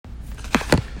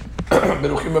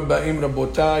Beruchim Abbaim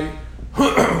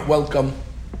Rabotai. Welcome.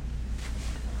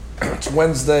 It's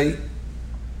Wednesday.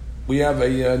 We have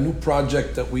a new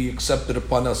project that we accepted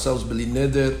upon ourselves, B'li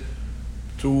Neder,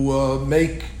 to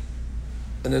make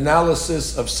an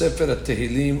analysis of Sefer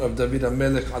HaTehilim of David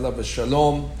HaMelech Alav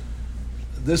Shalom.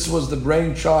 This was the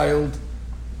brainchild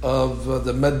of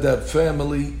the Meddab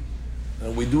family.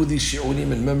 We do these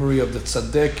shi'urim in memory of the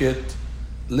Tzaddiket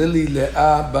Lily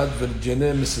Leah Bat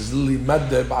Virginia, Mrs. Lily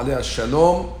Meddab Aleh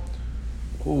Shalom,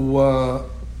 who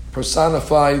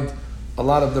personified a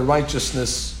lot of the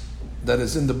righteousness that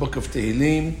is in the book of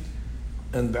Tehillim,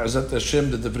 and Be'ezat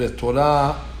Hashem, the Divrei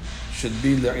Torah should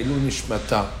be Le'ilu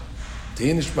Nishmata.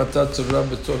 Tehi Nishmata Tzurah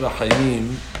B'Torah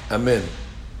Hayim. Amen.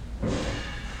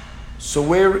 So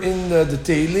we're in the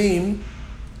Tehillim,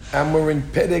 and we're in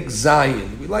Perek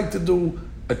Zayin. We like to do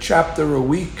a chapter a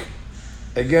week.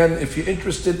 Again, if you're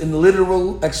interested in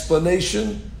literal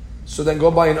explanation, so then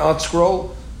go buy an art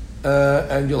scroll,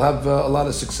 and you'll have a lot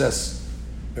of success.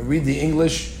 And read the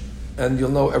English, and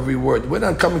you'll know every word. We're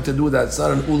not coming to do that. It's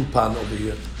not an ulpan over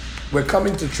here. We're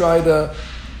coming to try to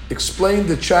explain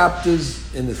the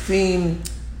chapters in the theme,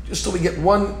 just so we get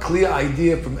one clear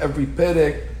idea from every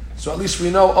perek. So at least we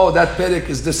know, oh, that perek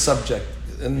is this subject,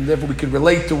 and therefore we can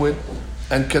relate to it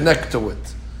and connect to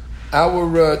it.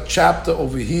 Our chapter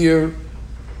over here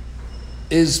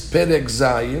is Perek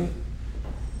Zayin,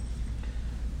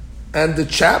 and the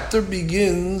chapter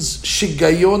begins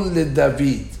Shigayon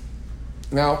LeDavid.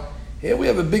 Now, here we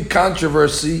have a big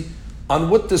controversy on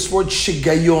what this word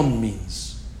Shigayon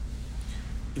means.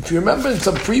 If you remember in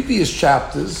some previous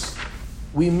chapters,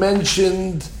 we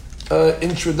mentioned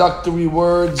introductory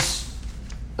words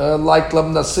like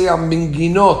Lam Nasea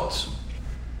Minginot,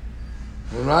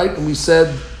 all right? And we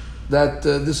said that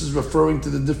this is referring to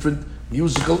the different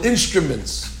musical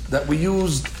instruments that we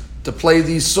used to play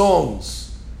these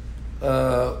songs.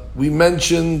 We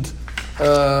mentioned in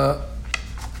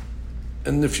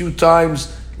a few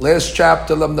times, last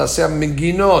chapter, Lam Nasea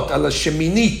Minginot ala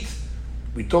Sheminit.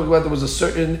 We talked about there was a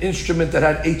certain instrument that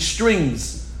had 8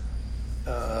 strings.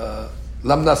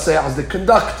 Lam Nasea as the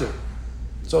conductor.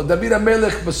 So David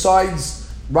HaMelech,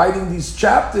 besides writing these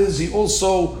chapters, he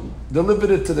also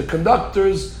delivered it to the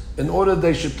conductors in order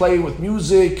they should play with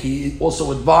music. He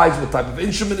also advised what type of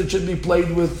instrument it should be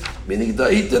played with. Meaning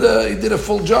he did a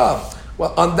full job.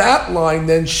 Well, on that line,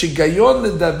 then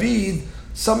Shigayon LeDavid,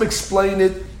 some explain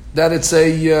it that it's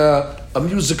a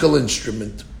musical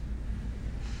instrument.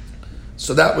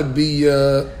 So that would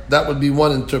be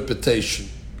one interpretation.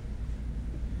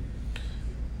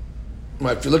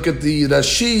 Right, if you look at the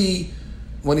Rashi,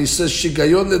 when he says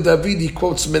Shigayon LeDavid, he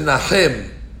quotes Menachem.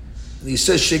 And he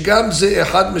says, Shigam ze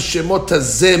echad meshemot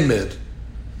hazemer.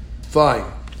 Fine.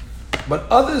 But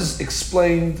others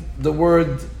explained the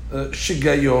word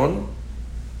Shigayon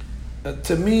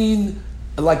to mean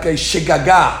like a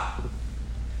shigaga.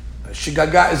 A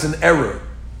shigaga is an error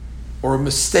or a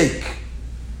mistake,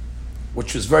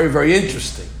 which is very, very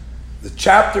interesting. The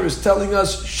chapter is telling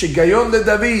us Shigayon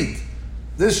LeDavid.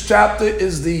 This chapter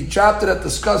is the chapter that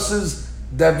discusses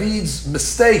David's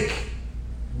mistake,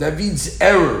 David's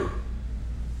error.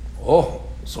 Oh,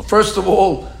 so first of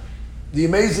all, the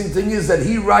amazing thing is that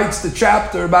he writes the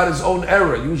chapter about his own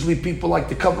error. Usually people like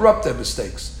to cover up their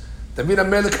mistakes. David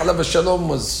HaMelech Alav Shalom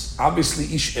was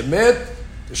obviously Ish Emet.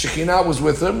 The Shekhinah was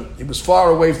with him. He was far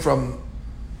away from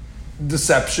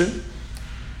deception,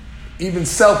 even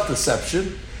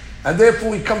self-deception. And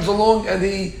therefore he comes along and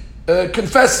he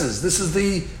confesses. This is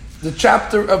the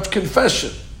chapter of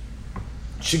confession.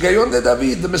 Shigayon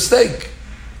LeDavid, the mistake.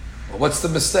 Well, what's the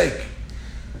mistake?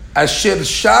 Asher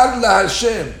shar la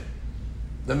Hashem.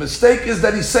 The mistake is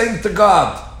that he sang to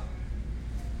God.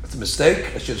 That's a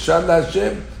mistake. Asher shar la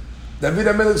Hashem. David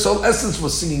HaMelech's whole essence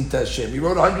was singing to Hashem. He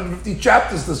wrote 150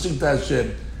 chapters to sing to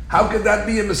Hashem. How could that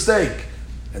be a mistake?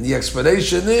 And the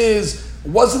explanation is,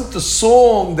 it wasn't the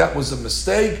song that was a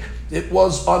mistake. It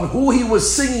was on who he was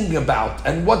singing about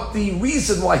and what the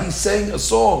reason why he sang a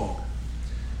song.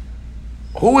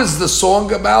 Who is the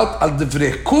song about? Al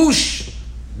Divrei Kush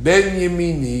Ben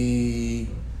Yemini.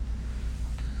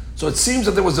 So it seems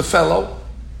that there was a fellow.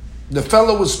 The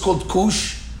fellow was called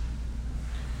Kush.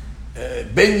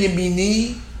 Ben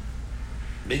Yemini.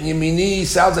 Ben Yemini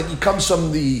sounds like he comes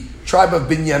from the tribe of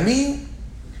Binyamin.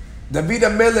 David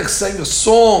HaMelech sang a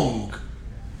song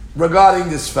regarding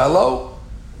this fellow.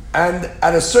 And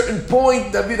at a certain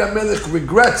point, David HaMelech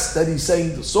regrets that he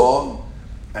sang the song.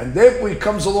 And therefore he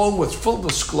comes along with full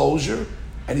disclosure.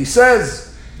 And he says,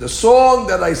 the song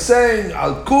that I sang,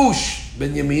 Al Kush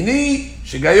Ben Yemini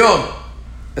Shigayon,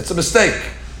 it's a mistake.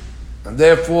 And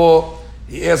therefore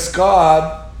he asked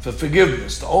God for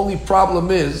forgiveness. The only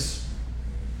problem is,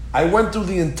 I went through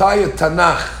the entire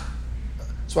Tanakh.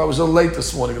 So I was a little late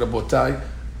this morning, Rabotai.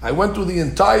 I went through the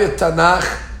entire Tanakh,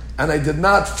 and I did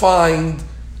not find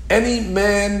any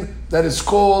man that is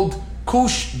called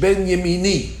Cush ben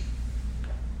Yemini.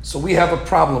 So we have a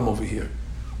problem over here.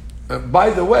 By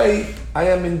the way, I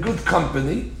am in good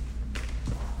company.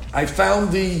 I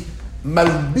found the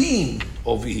Malbim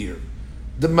over here.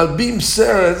 The Malbim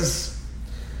says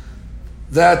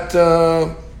that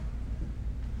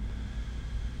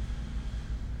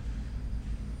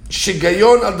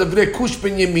Shigayon al Devrei Cush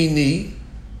ben Yemini,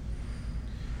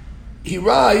 he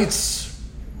writes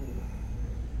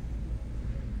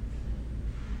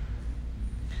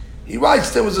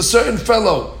there was a certain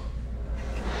fellow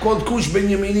called Cush ben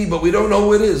Yemini, but we don't know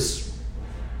who it is.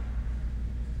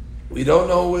 We don't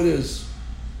know who it is.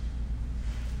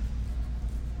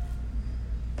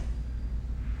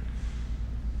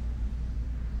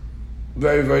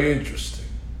 Very, very interesting.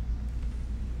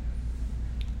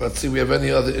 Let's see, we have any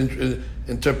other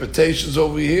interpretations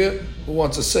over here. Who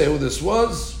wants to say who this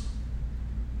was?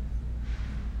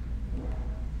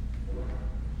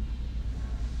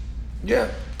 Yeah,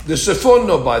 the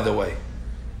Sefono, by the way.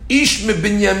 Ish me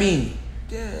Binyamin.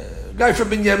 Yeah, guy from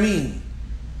Binyamin.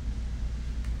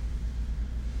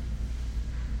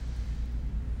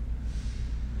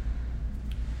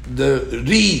 The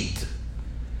reed.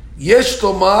 Yesh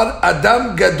tomar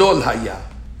Adam Gadol haya.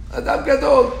 Adam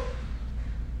Gadol.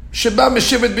 Sheba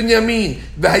Meshivet Binyamin.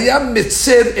 V'haya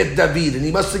mitzer et David. And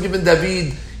he must have given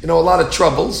David, a lot of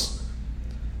troubles.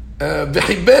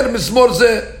 V'chiber mizmor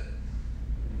ze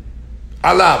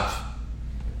alav.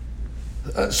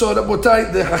 So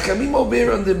Rabotai, the Hachamim over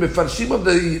here and the Mefarshim of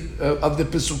the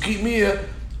Pesukim here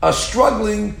are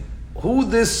struggling who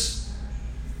this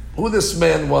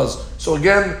man was. So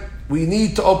again, we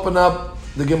need to open up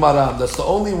the Gemara. That's the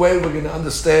only way we're going to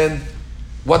understand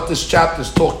what this chapter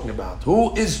is talking about.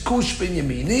 Who is Cush ben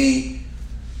Yemini?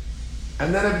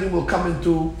 And then everything will come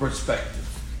into perspective.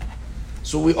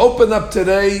 So we open up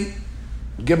today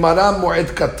Gemara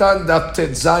Moed Katan Daf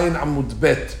Tet Zayin Amud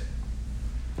Bet.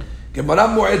 Gemara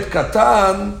Moed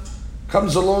Katan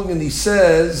comes along and he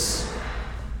says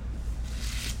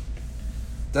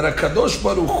that HaKadosh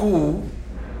Baruch Hu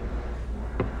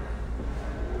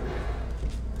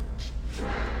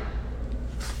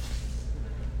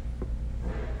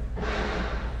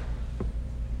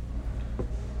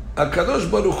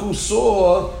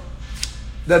saw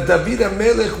that David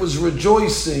HaMelech was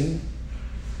rejoicing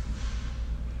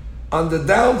on the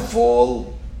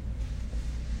downfall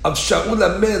of Shaul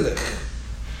HaMelech.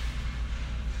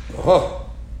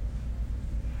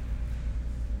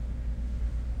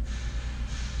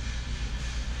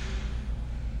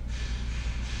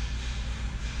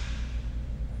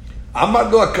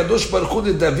 Amar lo HaKadosh Baruch Hu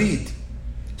to David.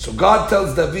 So God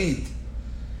tells David,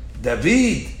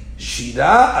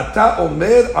 Shira ata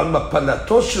omer al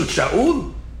mapalato shel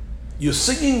Shaul? You're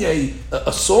singing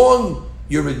a song,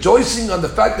 you're rejoicing on the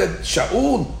fact that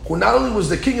Shaul, who not only was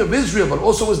the king of Israel, but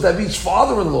also was David's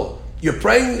father-in-law, you're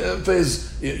praying for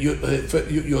his, you're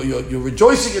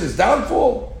rejoicing in his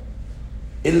downfall?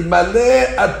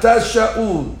 Ilmale ata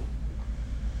Shaul,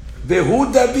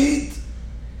 vehu David,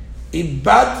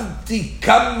 ibadti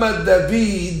kama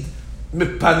David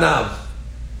mipanav.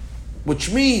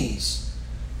 Which means,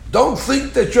 don't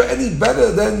think that you're any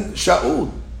better than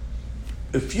Shaul.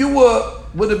 If you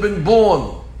would have been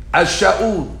born as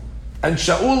Shaul, and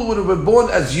Shaul would have been born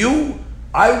as you,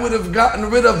 I would have gotten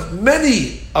rid of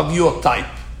many of your type.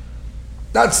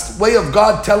 That's the way of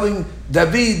God telling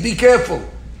David, be careful.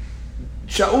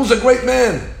 Shaul's a great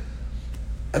man.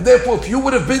 And therefore, if you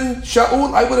would have been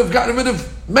Shaul, I would have gotten rid of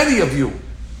many of you.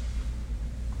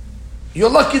 You're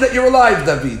lucky that you're alive,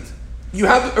 David. You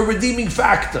have a redeeming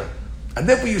factor. And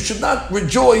therefore you should not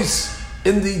rejoice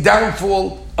in the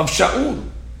downfall of Shaul.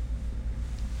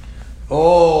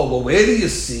 Oh, well, where do you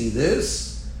see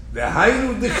this?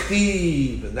 V'hainu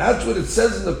dichtiv. And that's what it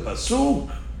says in the Pasuk.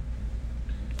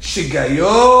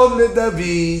 Shigayon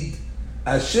leDavid,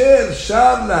 asher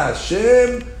shar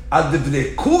laHashem ad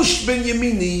divrei Cush ben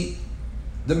Yemini.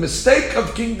 The mistake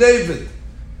of King David,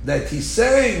 that he's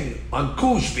saying on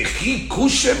Cush, V'chi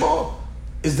Cush shemo,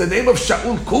 is the name of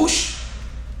Shaul Cush?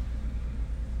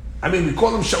 I mean, we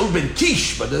call him Shaul ben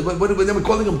Kish, but what are we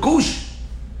calling him? Cush?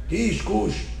 Kish,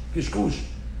 Cush, Kish, Cush.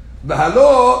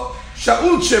 V'halo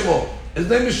Shaul shemo. His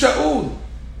name is Shaul.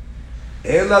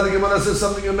 Ela, the Gemara says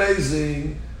something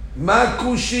amazing. Ma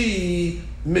Kushi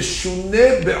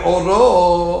meshune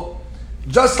be'oro.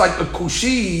 Just like a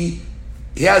Kushi,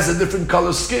 he has a different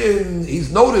color skin.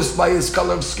 He's noticed by his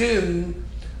color of skin.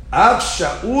 Ach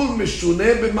Shaul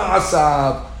mishuneh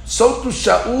b'ma'asav. So too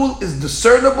Shaul is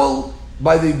discernible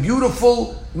by the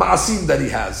beautiful ma'asim that he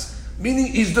has. Meaning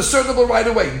he's discernible right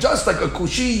away. Just like a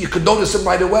Kushi, you could notice him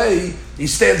right away. He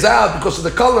stands out because of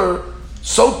the color.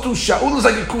 So too Shaul is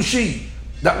like a Kushi.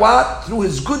 That what? Through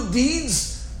his good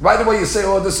deeds, right away you say,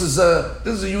 oh, this is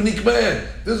a unique man.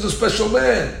 This is a special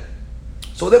man.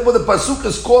 So therefore the Pasuk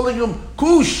is calling him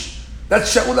Kush.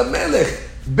 That's Shaul HaMelech.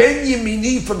 Ben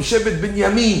Yemini from Shevet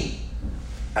Binyamin.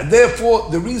 And therefore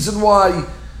the reason why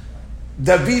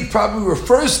David probably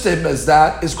refers to him as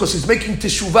that is because he's making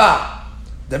teshuvah.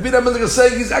 David HaMelech is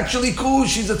saying he's actually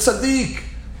Kush, he's a tzaddik.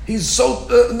 He's so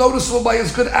noticeable by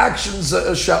his good actions,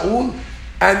 Shaul.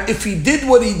 And if he did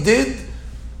what he did,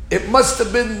 it must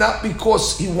have been not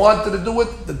because he wanted to do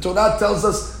it. The Torah tells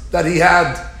us that he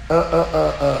had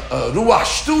ruach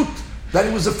shtut, that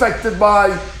he was affected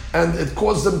by, and it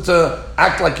caused him to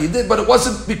act like he did. But it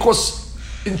wasn't because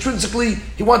intrinsically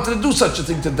he wanted to do such a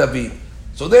thing to David.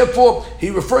 So therefore, he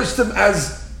refers to him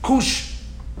as Kush.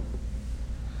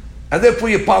 And therefore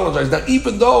he apologized. Now,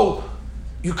 even though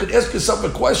you could ask yourself a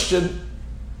question,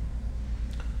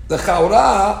 the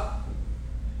Chaura,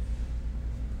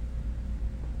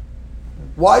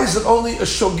 why is it only a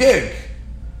shogeg?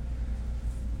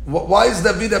 Why is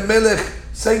David HaMelech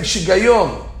saying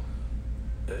shigayon?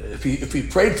 If he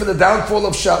prayed for the downfall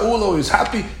of Shaul or he was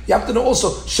happy, you have to know also,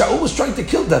 Shaul was trying to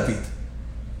kill David.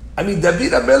 I mean,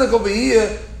 David HaMelech over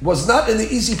here was not in an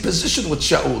easy position with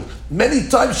Shaul. Many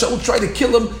times Shaul tried to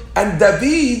kill him, and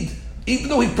David, even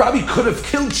though he probably could have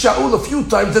killed Shaul a few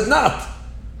times, did not.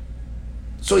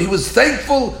 So he was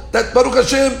thankful that Baruch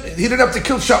Hashem, he didn't have to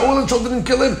kill Shaul and Shaul didn't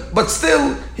kill him, but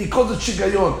still, he called it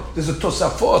Shigayon. There's a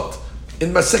Tosafot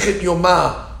in Masechet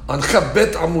Yomah on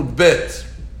Chabet Amud Bet.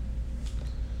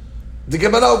 The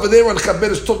Gemara over there on Chabet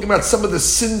is talking about some of the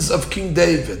sins of King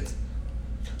David.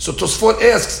 So Tosfot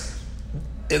asks,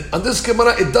 on this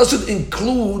Gemara, it doesn't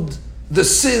include the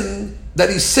sin that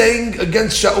he's saying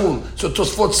against Shaul. So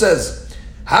Tosfot says,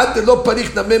 had the lo parich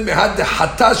namem had the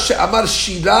hata she'amar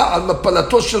shira al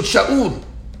mapalato shel Shaul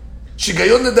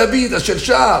shigayon leDavid asher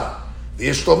shar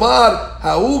ויש לומר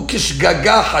ההוא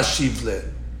כשגגה חשיב לה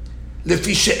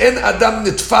לפי שאין אדם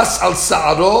נתפס על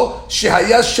שערו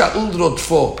שהיה שאול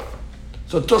רודפו.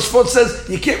 So Tosfot says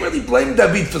you can't really blame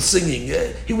David for singing.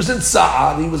 He was in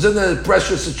Sa'ar, he was in a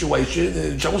pressure situation,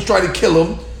 and Shaul was trying to kill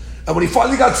him. And when he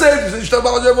finally got saved, he said,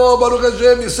 Baruch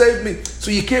Hashem, you saved me.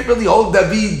 So you can't really hold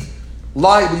David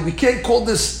liable. We can't call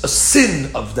this a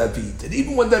sin of David. And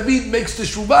even when David makes the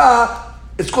shuvah,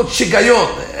 it's called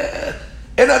shigayon.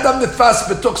 En adam nitfas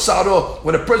betok sa'aro.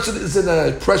 When a person is in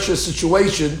a pressure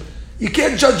situation, you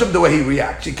can't judge him the way he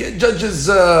reacts. You can't judge his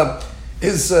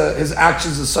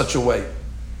actions in such a way.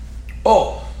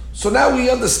 Oh, so now we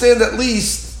understand at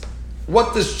least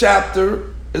what this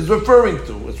chapter is referring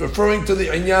to. It's referring to the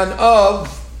inyan of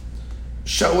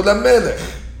Shaul HaMelech.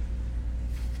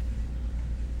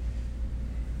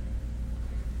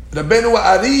 Rabbeinu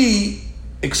Ari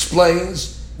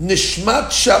explains, Nishmat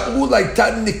Shaul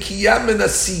hayta nikiya min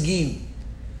hasigim.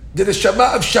 The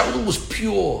neshama of Shaul was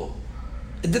pure.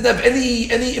 It didn't have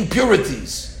any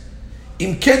impurities.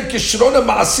 Im ken kishrona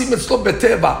ma'asim etzlo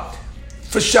beteva.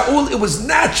 For Shaul, it was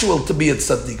natural to be a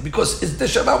tzaddik because his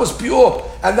neshama was pure,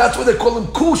 and that's why they call him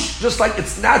Kush. Just like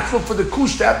it's natural for the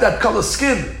Kush to have that color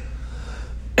skin.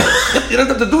 You don't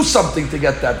have to do something to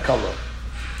get that color.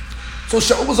 So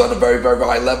Shaul was on a very, very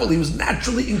high level. He was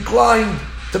naturally inclined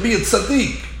to be a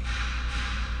tzaddik.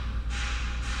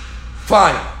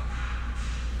 Fine.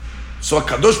 So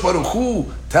HaKadosh Baruch Hu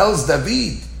tells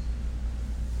David,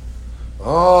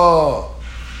 oh,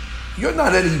 you're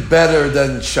not any better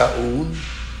than Shaul.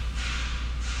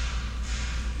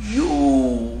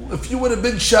 If you would have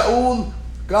been Shaul,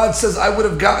 God says, I would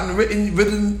have gotten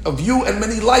rid of you and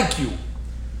many like you.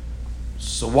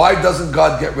 So why doesn't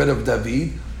God get rid of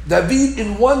David? David,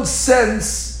 in one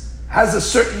sense, has a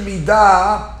certain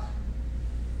midah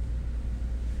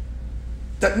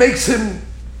that makes him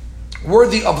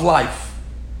worthy of life.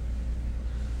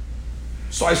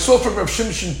 So I saw from Rav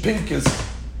Shimshon Pincus,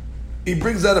 he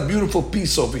brings out a beautiful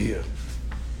piece over here.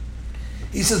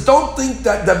 He says, don't think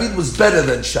that David was better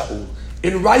than Shaul.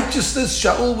 In righteousness,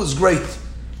 Shaul was great.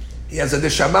 He has a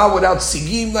neshama without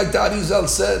sigim, like the Arizal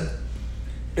said.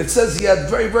 It says he had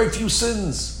very, very few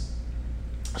sins.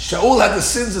 Shaul had the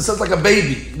sins, it says, like a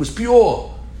baby. He was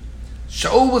pure.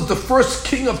 Shaul was the first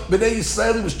king of Bnei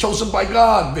Yisrael. He was chosen by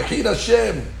God. Bechir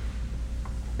Hashem.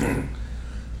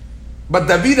 But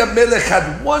David HaMelech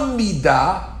had one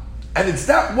midah, and it's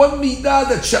that one midah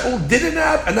that Shaul didn't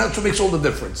have, and that's what makes all the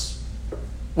difference.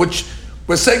 Which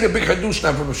we're saying a big hadush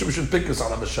now from Shimshon Pincus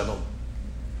alav shalom.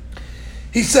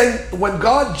 He's saying when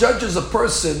God judges a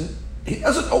person, he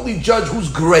doesn't only judge who's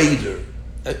greater.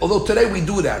 Although today we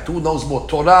do that. Who knows more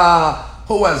Torah?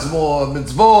 Who has more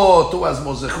mitzvot? Who has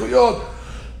more zechuyot?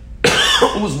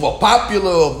 Who's more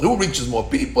popular? Who reaches more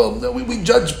people? No, we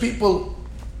judge people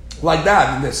like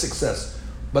that in their success.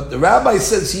 But the rabbi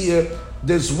says here,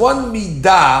 there's one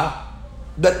midah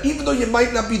that even though you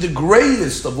might not be the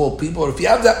greatest of all people, or if you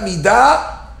have that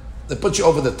midah, that puts you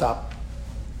over the top.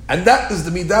 And that is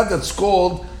the midah that's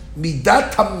called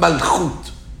midat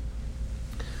ha-malchut.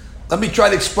 Let me try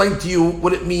to explain to you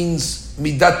what it means,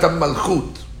 midat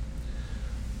ha-malchut.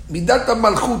 Midat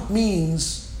ha-malchut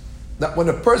means that when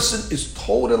a person is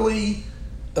totally,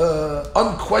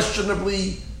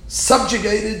 unquestionably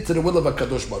subjugated to the will of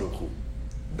HaKadosh Baruch Hu.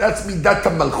 That's midat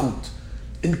ha-malchut.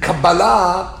 In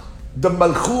Kabbalah, the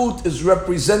malchut is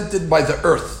represented by the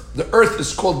earth. The earth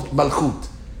is called malchut.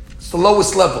 It's the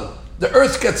lowest level. The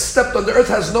earth gets stepped on. The earth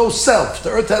has no self.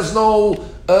 The earth has no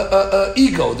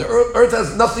ego. The earth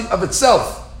has nothing of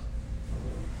itself.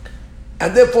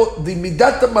 And therefore, the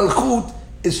midat ha-malchut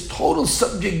is total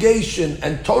subjugation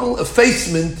and total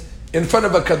effacement in front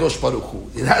of HaKadosh Baruch Hu.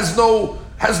 It has no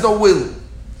will.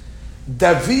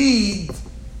 David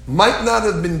might not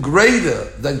have been greater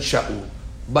than Shaul,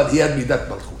 but he had midat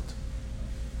malchut.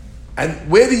 And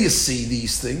where do you see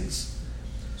these things?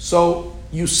 So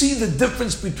you see the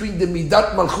difference between the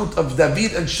midat malchut of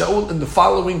David and Shaul in the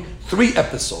following 3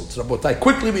 episodes. Rabotai,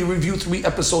 quickly we review 3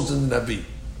 episodes in the Navi.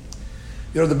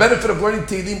 You know, the benefit of learning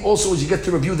Tehillim also is you get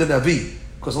to review the Navi,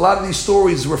 because a lot of these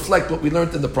stories reflect what we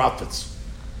learned in the prophets.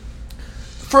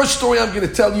 The first story I'm going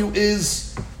to tell you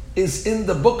is in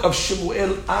the book of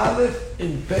Shemuel Aleph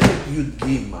in Perek Yud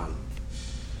Gimel.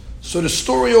 So the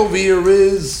story over here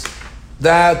is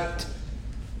that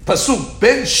Pasuk,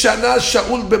 Ben Shana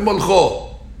Shaul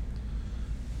B'molcho.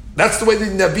 That's the way the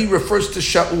Navi refers to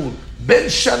Shaul. Ben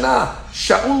Shana,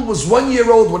 Shaul was 1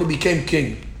 year old when he became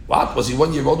king. What? Was he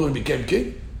 1 year old when he became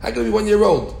king? How can he be 1 year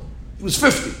old? He was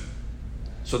 50.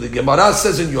 So the Gemara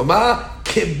says in Yomah,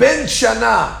 Ke Ben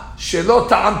Shana, Shelo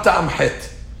Ta'am Ta'am Het.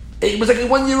 He was like a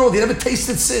 1 year old, he never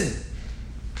tasted sin.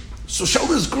 So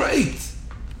Shaul is great.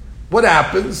 What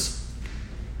happens?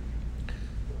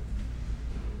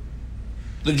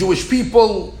 The Jewish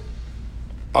people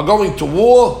are going to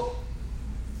war.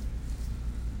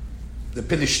 The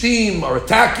Philistines are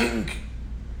attacking.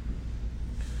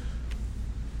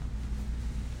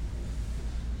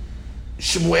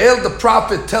 Shemuel the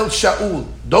prophet tells Shaul,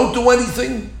 don't do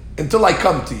anything until I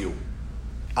come to you.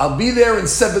 I'll be there in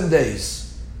 7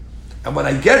 days. And when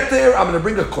I get there, I'm going to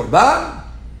bring a korban,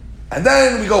 and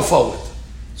then we go forward.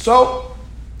 So,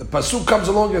 the Pasuk comes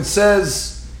along and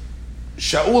says,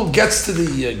 Shaul gets to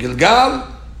the Gilgal,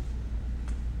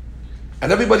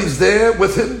 and everybody's there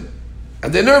with him,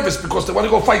 and they're nervous because they want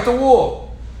to go fight the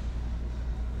war.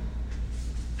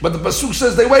 But the Pasuk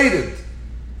says they waited.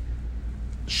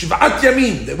 Shiv'at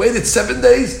Yamin, they waited 7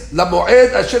 days, La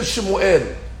Mo'ed Asher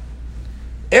Shemuel.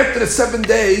 After the 7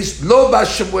 days, Lo Ba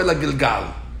Shemuel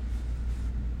Gilgal.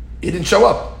 He didn't show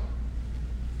up.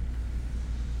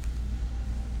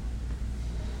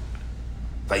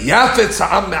 So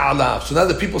now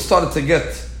the people started to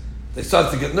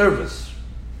get nervous.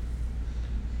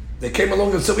 They came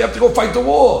along and said, we have to go fight the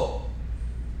war.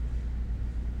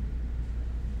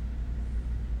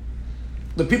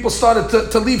 The people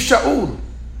started to leave Shaul.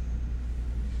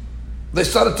 They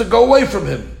started to go away from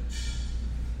him.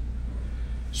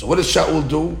 So what does Shaul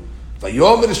do?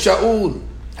 Vayomer Shaul,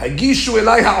 Hagishu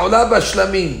elai ha'olah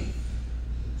b'ashlamim.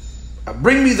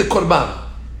 Bring me the korban.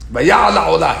 Vaya'ala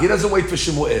olah. He doesn't wait for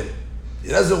Shemuel. He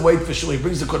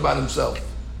brings the korban himself.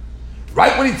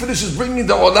 Right when he finishes bringing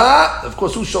the olah, of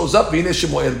course, who shows up?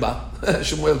 Shemuel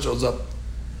shows up.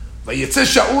 Vayetze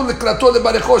Shaul lekrato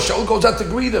lebarecho. Shaul goes out to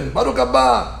greet him. Baruch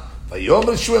haba.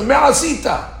 Vayomer Shaul,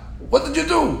 me'asita. What did you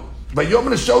do?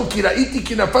 Vayomer Shaul ki ra'iti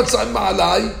ki nafatza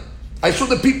ma'alai. I saw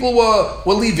the people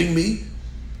were leaving me.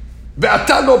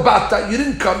 Ve'ata lo bata. You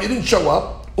didn't come. You didn't show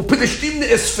up. Upilishtim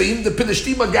ne'esfim. The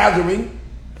Pilishtim are gathering.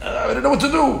 I didn't know what to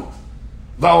do.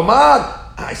 Va'omar.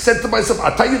 I said to myself,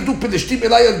 Ata yirdu Pilishtim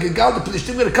elai al Gilgal. The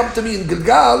Pilishtim are going to come to me in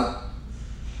Gilgal.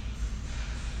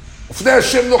 Ufnei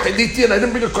Hashem lo chiliti. And I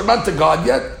didn't bring a korban to God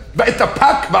yet.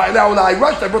 Ve'etapak ba'ilai olah. I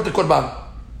rushed. I brought the korban.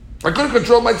 I couldn't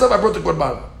control myself. I brought the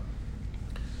korban.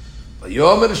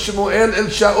 Vayomer Shemuel el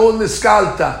Shaul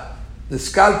niskalta.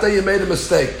 Niskalta, you made a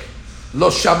mistake. Lo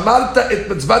shamarta et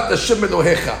mitzvat Hashem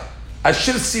Elohecha.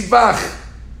 Asher sivach.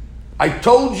 I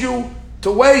told you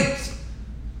to wait.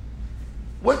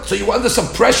 What? So you were under some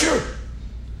pressure?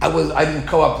 I didn't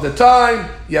come up at the time.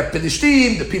 You have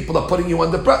Pilishtim. The people are putting you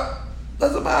under pressure.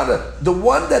 Doesn't matter. The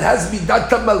one that has midat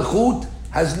malchut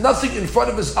has nothing in front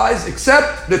of his eyes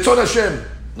except Ritzon Hashem.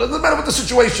 Doesn't matter what the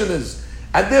situation is.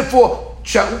 And therefore,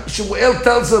 Shemuel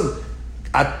tells him,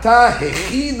 God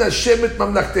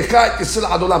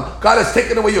has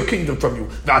taken away your kingdom from you.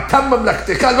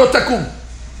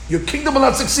 Your kingdom will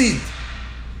not succeed.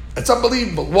 It's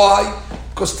unbelievable. Why?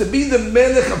 Because to be the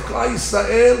Melech of Klal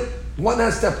Yisrael, one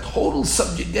has to have total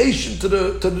subjugation to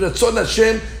the Ritzon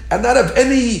Hashem and not have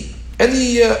any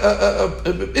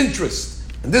interest.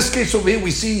 In this case over here,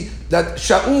 we see that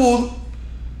Shaul,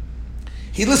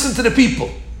 he listened to the people.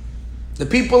 The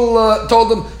people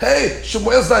told him, hey,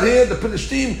 Shemuel's not here, the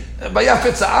Philistine,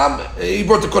 he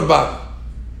brought the Korban.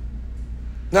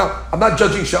 Now, I'm not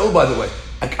judging Shaul, by the way.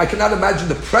 I cannot imagine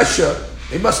the pressure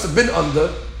he must have been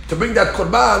under to bring that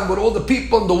Korban with all the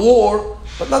people in the war,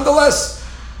 but nonetheless.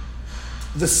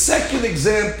 The second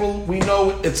example, we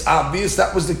know it's obvious.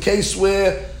 That was the case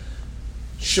where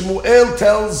Shemuel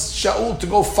tells Shaul to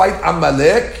go fight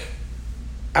Amalek,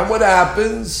 and what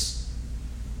happens?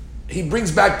 He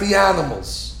brings back the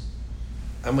animals.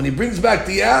 And when he brings back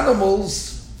the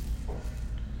animals,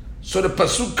 so the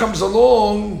Pasuk comes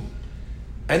along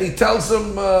and he tells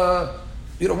him, what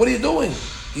are you doing?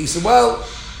 He said, well,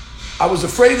 I was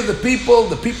afraid of the people.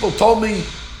 The people told me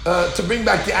to bring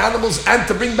back the animals and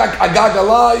to bring back Agag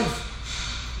alive.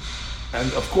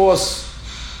 And of course,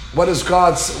 what does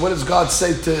God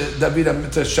say to David,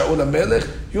 to Shaul HaMelech?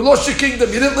 You lost your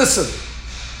kingdom, you didn't listen.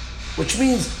 Which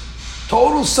means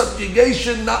total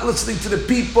subjugation, not listening to the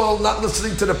people, not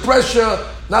listening to the pressure,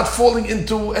 not falling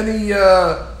into any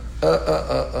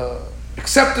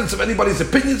acceptance of anybody's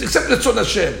opinions, except Ritzon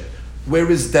Hashem.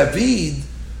 Whereas David,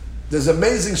 there's an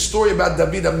amazing story about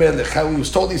David HaMelech, how he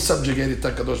was totally subjugated to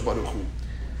HaKadosh Baruch Hu.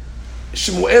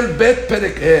 Shmuel bet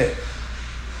Perek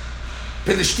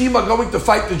Philistine are going to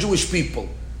fight the Jewish people.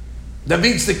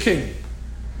 David's the king.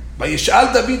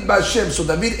 Vayishal David b'Hashem. So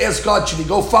David asked God, should he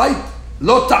go fight?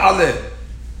 Lo ta'aleh.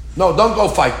 No, don't go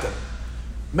fight them.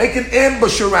 Make an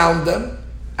ambush around them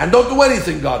and don't do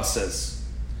anything, God says.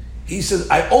 He says,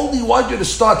 I only want you to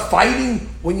start fighting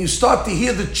when you start to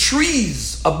hear the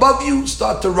trees above you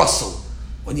start to rustle.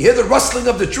 When you hear the rustling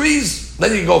of the trees,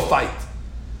 then you go fight.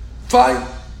 Fine.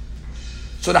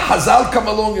 So the Hazal come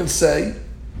along and say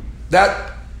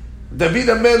that David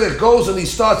HaMelech goes and he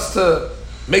starts to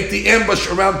make the ambush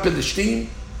around Philistine.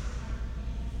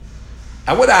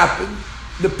 And what happened?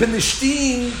 The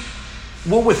Philistine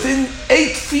were within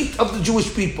 8 feet of the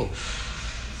Jewish people.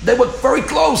 They were very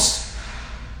close.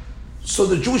 So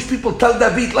the Jewish people tell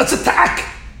David, let's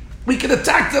attack. We can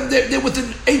attack them. They're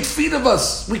within 8 feet of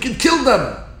us. We can kill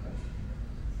them.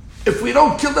 If we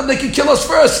don't kill them, they can kill us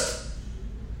first.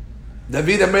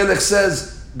 David HaMelech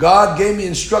says, God gave me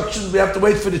instructions. We have to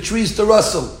wait for the trees to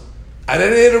rustle. I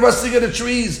didn't hear the rustling of the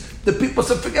trees. The people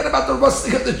said, forget about the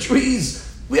rustling of the trees.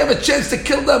 We have a chance to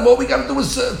kill them. All we got to do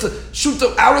is to shoot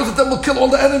the arrows at them. We'll kill all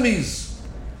the enemies.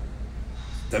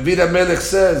 David HaMelech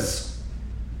says,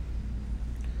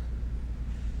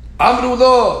 Amru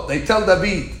lo, they tell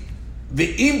David,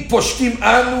 Ve'im poshtim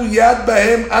anu yad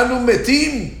bahem anu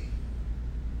metim.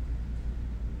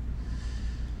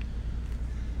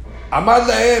 Amar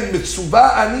lahem,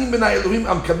 mitzuva ani min ha'elohim,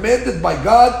 I'm commanded by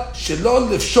God, shelo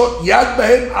lefshot yad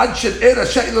bahem ad shel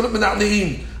rasha ilonot min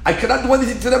ha'neim. I cannot do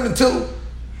anything to them until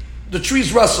the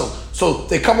trees rustle. So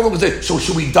they come along and say, so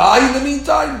should we die in the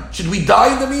meantime? Should we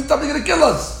die in the meantime? They're going to kill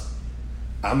us.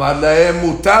 Amar lahem,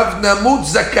 mutav namut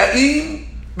zakaim.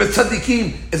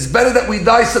 It's better that we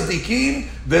die tzaddikim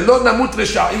velo namut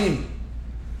reshaim.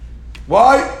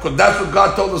 Why? Because that's what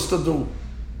God told us to do.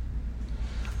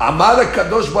 Amar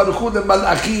HaKadosh Baruch Hu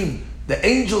lemalachim. The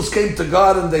angels came to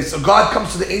God and they said, God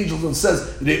comes to the angels and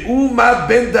says, Re'u ma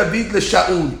ben David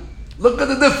leShaul. Look at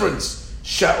the difference.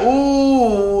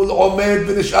 Shaul omed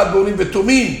v'nish'ad b'urim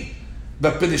v'tumim.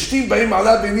 V'Pelishtim ba'im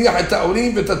alav v'niach et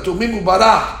ha'urim v'et ha'tumim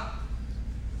u'barach.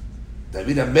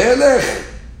 David HaMelech,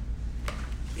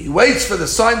 he waits for the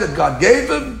sign that God gave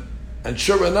him, and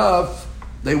sure enough,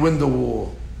 they win the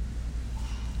war.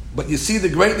 But you see, the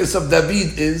greatness of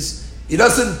David is, he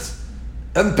doesn't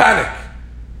panic.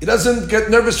 He doesn't get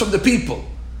nervous from the people.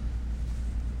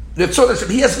 He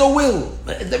has no will.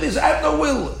 David says, I have no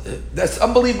will. That's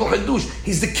unbelievable.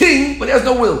 He's the king, but he has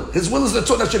no will. His will is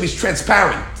Ritzon Hashem. He's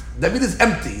transparent. David is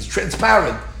empty. He's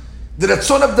transparent. The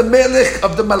Ritzon of the Melech,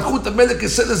 of the Malchut, the Melech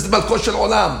is the Malchut Shel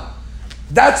Olam.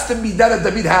 That's the midah that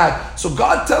David had. So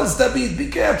God tells David, be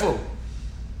careful.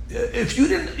 If you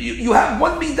didn't, you have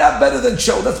one midah better than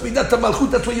Shaul. That's midah to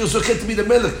Malchut. That's why you're zochet to be the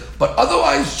Melech. But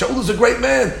otherwise, Shaul is a great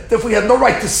man. Therefore, he had no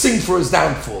right to sing for his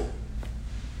downfall.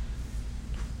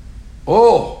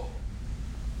 Oh,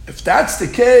 If that's the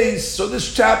case, so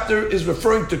this chapter is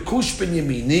referring to Kush ben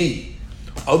Yemini.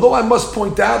 Although I must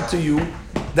point out to you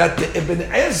that the Ibn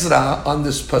Ezra on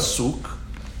this pasuk,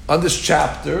 on this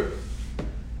chapter,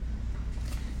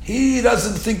 he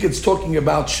doesn't think it's talking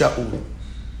about Shaul.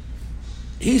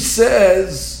 He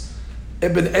says,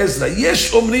 Ibn Ezra,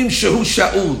 Yesh Omrim Shehu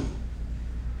Shaul.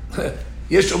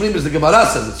 Yesh Omrim is the Gemara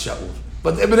says it's Shaul.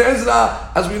 But Ibn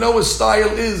Ezra, as we know his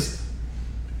style is,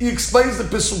 he explains the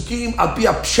Pesukim al pi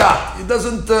pshat. It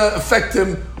doesn't affect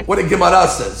him what a Gemara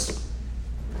says.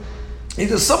 He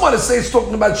does someone say it's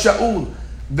talking about Shaul.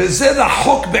 V'zeh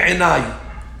rachok be'enai.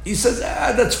 He says,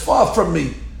 that's far from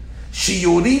me.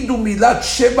 Sheyuridu milat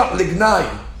shebach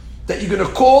lignai. That you're going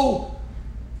to call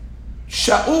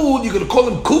Shaul, you're going to call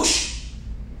him Kush.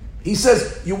 He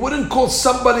says, you wouldn't call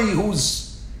somebody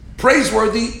who's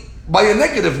praiseworthy by a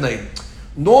negative name.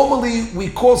 Normally, we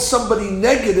call somebody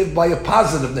negative by a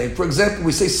positive name. For example,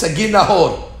 we say Sagi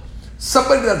Nahor.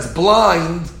 Somebody that's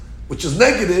blind, which is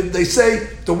negative, they say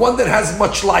the one that has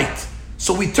much light.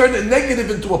 So we turn a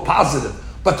negative into a positive.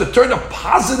 But to turn a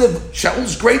positive,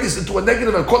 Shaul's greatest, into a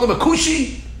negative and call him a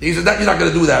Kushi, he said, you're not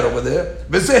going to do that over there.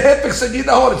 It's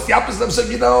the opposite of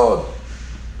Sagi Nahor.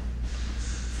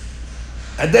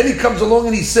 And then he comes along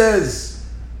and he says,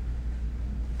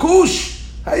 Kush,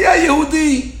 Haya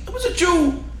Yehudi. He was a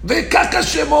Jew.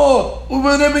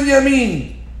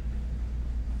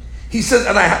 He says,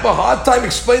 and I have a hard time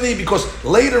explaining it because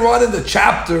later on in the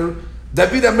chapter,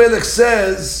 David HaMelech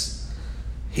says,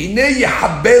 Hine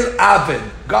Yehabel Aven.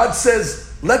 God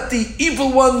says, let the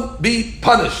evil one be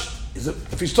punished.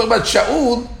 If he's talking about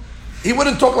Shaul, he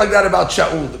wouldn't talk like that about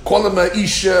Shaul. Call him a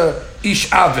Ish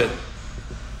Aven.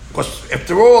 Because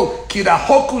after all,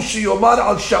 Kirahoku shiyomar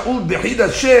al Shaul b'chid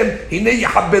Hashem hine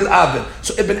yehabel aven.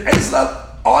 So Ibn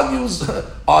Ezra argues.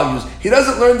 He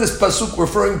doesn't learn this pasuk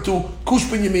referring to Kush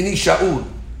ben Yemini Shaul.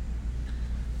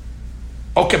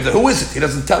 Okay, but who is it? He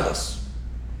doesn't tell us.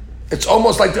 It's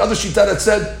almost like the other shita that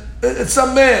said it's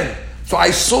some man. So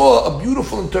I saw a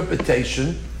beautiful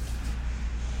interpretation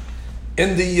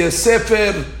in the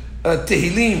Sefer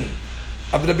Tehillim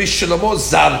of Rabbi Shlomo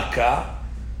Zarka.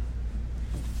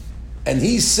 And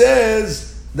he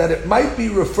says that it might be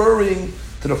referring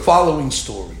to the following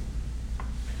story.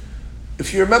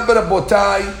 If you remember,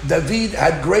 Rabotai, David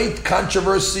had great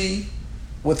controversy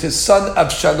with his son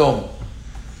Avshalom.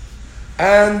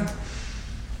 And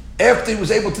after he was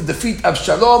able to defeat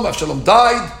Avshalom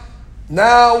died.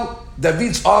 Now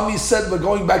David's army said, we're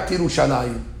going back to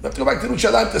Yerushalayim. We have to go back to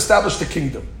Yerushalayim to establish the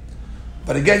kingdom.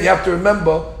 But again, you have to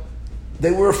remember,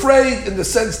 they were afraid in the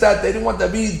sense that they didn't want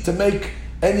David to make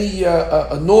any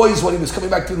noise when he was coming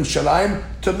back to Yerushalayim,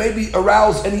 to maybe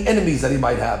arouse any enemies that he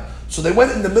might have. So they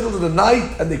went in the middle of the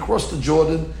night and they crossed the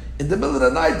Jordan in the middle of the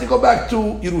night to go back to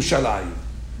Yerushalayim.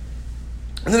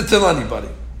 And didn't tell anybody.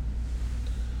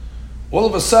 All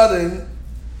of a sudden,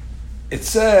 it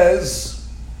says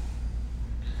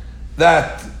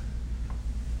that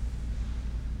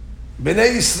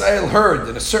Bnei Israel heard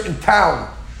in a certain town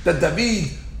that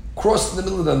David crossed in the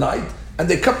middle of the night. And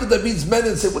they come to David's men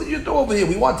and say, what did you do over here?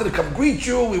 We wanted to come greet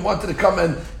you. We wanted to come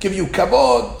and give you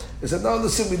kavod. They said, no,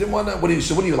 listen, we didn't want to. What are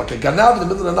you, like a ganav in the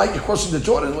middle of the night? You're crossing the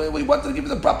Jordan. We wanted to give you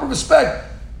the proper respect.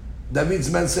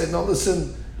 David's men said, no,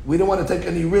 listen, we don't want to take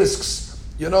any risks.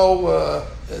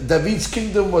 David's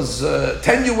kingdom was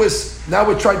tenuous. Now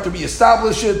we're trying to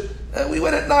reestablish it. And we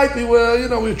went at night. We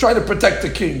were trying to protect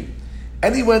the king.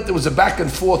 And there was a back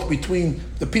and forth between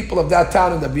the people of that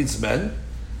town and David's men.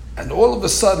 And all of a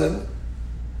sudden,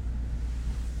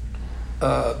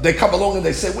 they come along and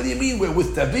they say, what do you mean? We're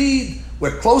with David.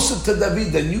 We're closer to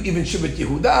David than you, even Shevet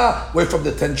Yehuda. We're from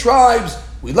the 10 tribes.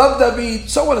 We love David,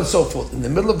 so on and so forth. In the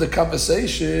middle of the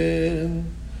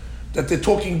conversation that they're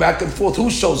talking back and forth, who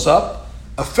shows up?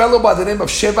 A fellow by the name of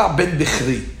Sheva ben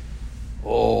Bichri.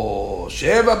 Oh,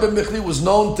 Sheva ben Bichri was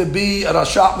known to be a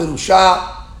Rasha Merusha,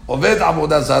 Oved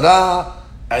Avodah Zarah.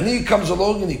 And he comes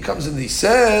along and he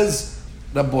says,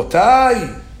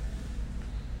 Rabotai,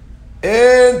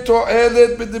 what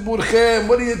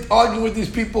are you arguing with these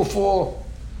people for?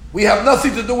 We have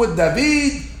nothing to do with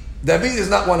David. David is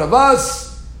not one of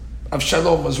us.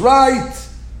 Avshalom was right.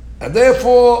 And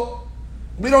therefore,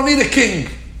 we don't need a king.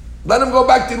 Let him go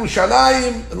back to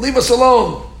Yerushalayim and leave us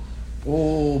alone.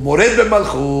 Oh, Mored ben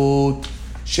Malchut,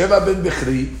 Sheva ben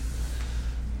Bichri.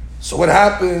 So what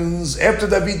happens? After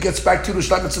David gets back to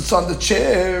Yerushalayim and sits on the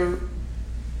chair,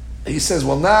 he says,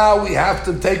 well, now we have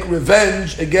to take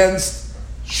revenge against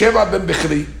Sheva ben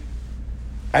Bichri.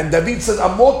 And David says,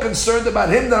 I'm more concerned about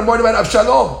him than I'm worried about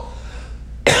Avshalom.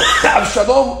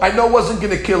 Avshalom, I know, wasn't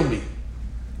going to kill me.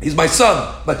 He's my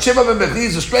son. But Sheva ben Bichri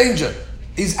is a stranger.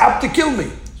 He's out to kill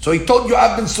me. So he told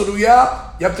Yoav ben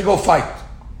Suruyah, you have to go fight.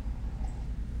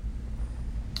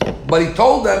 But he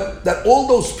told them that all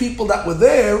those people that were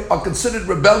there are considered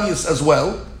rebellious as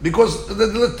well, because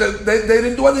they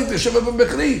didn't do anything to Sheva ben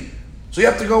Bichri. So you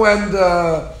have to go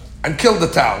and kill the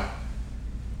town.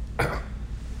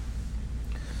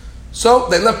 So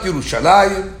they left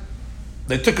Yerushalayim.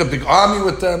 They took a big army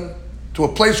with them to a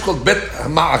place called Bet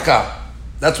Ma'akah.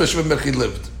 That's where Sheva ben Bichri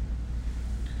lived.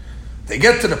 They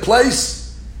get to the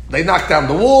place, they knock down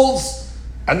the walls,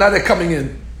 and now they're coming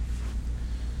in.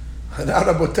 And now,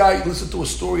 Rabotai, listen to a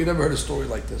story, you never heard a story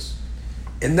like this.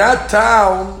 In that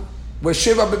town where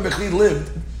Sheva ben Bichri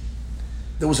lived,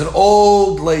 there was an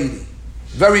old lady,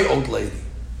 very old lady,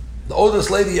 the oldest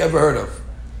lady you ever heard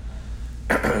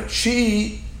of.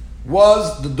 She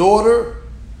was the daughter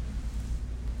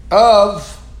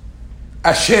of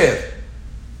Asher.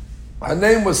 Her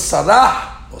name was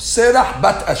Sarah or Serah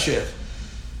bat Asher,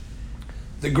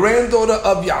 the granddaughter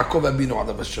of Yaakov Abinu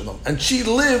alav shalom, and she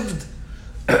lived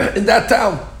in that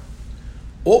town.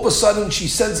 All of a sudden, she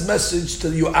sends message to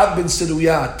Yoav ben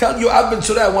Suruyah. Tell Yoav ben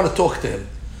Suruyah I want to talk to him.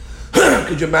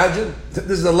 Could you imagine? This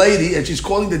is a lady, and she's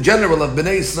calling the general of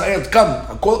Bnei Israel.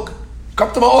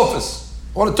 Come to my office.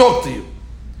 I want to talk to you.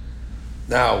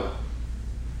 Now,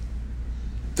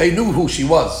 they knew who she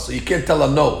was, so you can't tell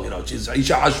her no. You know, she's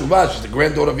Aisha Ashuvah. She's the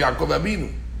granddaughter of Yaakov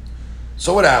Abinu.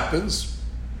 So what happens?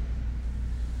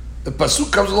 The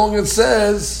pasuk comes along and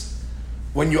says,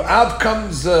 when Yoav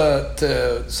comes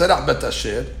to Serah bet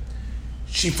Asher,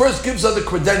 she first gives her the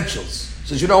credentials.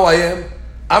 Says, you know who I am?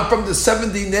 I'm from the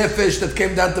 70 Nefesh that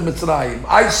came down to Mitzrayim.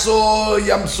 I saw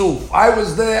Yam Suf. I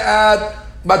was there at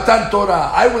Matan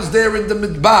Torah. I was there in the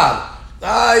Midbar.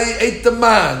 I ate the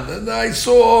man. And I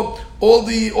saw all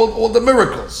the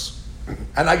miracles.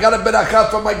 And I got a berakah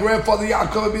from my grandfather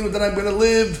Yaakov Abinu that I'm going to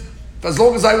live for as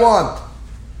long as I want.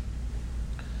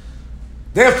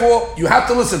 Therefore, you have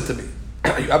to listen to me.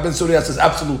 Yoav ben Suruyah says,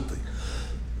 absolutely.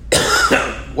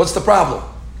 What's the problem?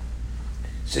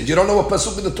 He says, you don't know what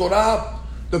pasuk in the Torah?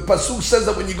 The pasuk says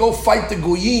that when you go fight the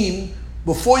Goyim,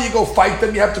 before you go fight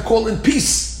them, you have to call in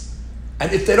peace.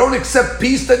 And if they don't accept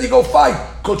peace, then you go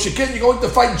fight. Coach, you're going to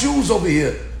fight Jews over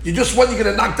here. You just want, you're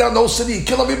going to knock down the whole city and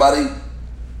kill everybody?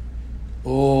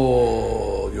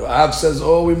 Oh, Yoav says,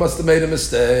 we must have made a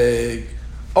mistake.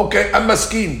 Okay, I'm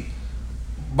maskin.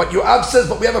 But Yoav says,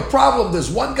 but we have a problem. There's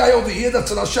one guy over here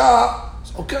that's an Rasha.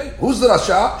 Okay, who's the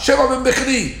Rasha? Sheva ben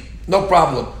Bichri. No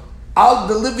problem. I'll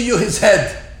deliver you his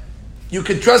head. You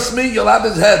can trust me, you'll have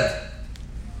his head.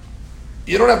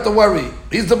 You don't have to worry.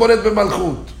 He's the Boret ben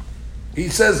Malchut. He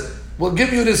says, we'll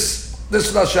give you this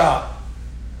Rasha.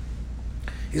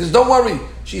 He says, don't worry.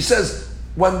 She says,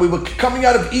 when we were coming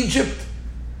out of Egypt,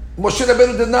 Moshe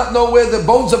Rabbeinu did not know where the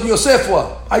bones of Yosef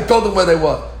were. I told him where they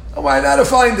were. Oh, I know how to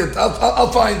find it.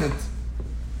 I'll find it.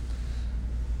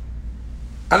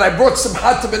 And I brought some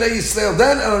hot to Bnei Yisrael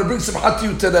then, and I'm going to bring some hot to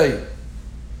you today.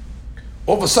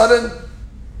 All of a sudden,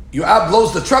 Yoav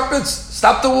blows the trumpets.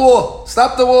 Stop the war.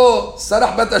 Stop the war.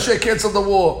 Sarah bat Asher canceled the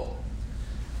war.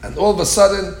 And all of a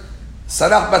sudden,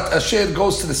 Sarah bat Asher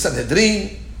goes to the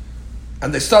Sanhedrin,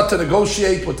 and they start to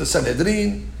negotiate with the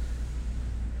Sanhedrin.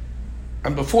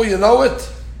 And before you know it,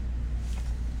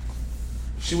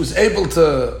 she was able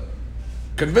to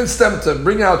convince them to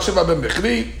bring out Sheva ben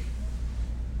Bichri.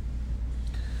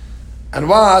 And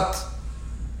what?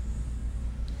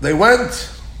 They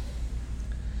went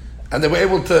and they were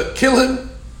able to kill him.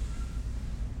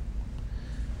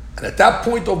 And at that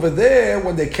point over there,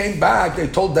 when they came back, they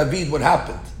told David what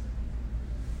happened.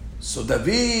 So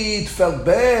David felt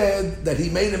bad that he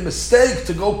made a mistake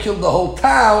to go kill the whole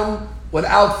town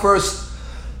without first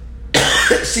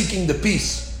seeking the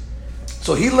peace.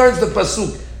 So he learns the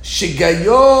pasuk,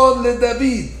 Shigayon le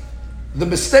David. The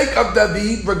mistake of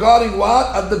David regarding what?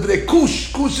 Of the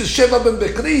Kush. Kush is Sheva ben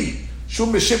Bichri.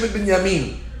 Shum Shevet ben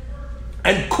Yamin.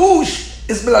 And Kush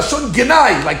is Melashon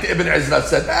Genai, like the Ibn Ezra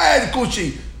said. Hey,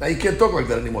 Kushi. Now you can't talk like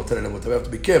that anymore today. We have to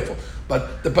be careful.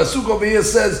 But the pasuk over here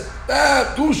says,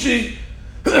 Kushi.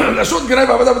 Melashon Genai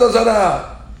v'avodah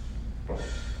zarah.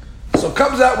 So it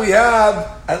comes out we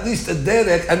have at least a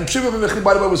derech, and Sheva ben Bichri,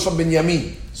 by the way, was from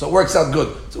Binyamin. So it works out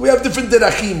good. So we have different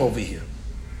derachim over here.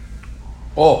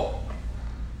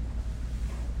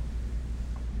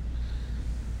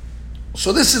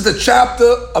 So this is the chapter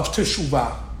of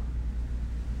Teshuvah.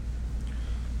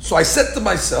 So I said to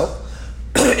myself,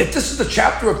 if this is the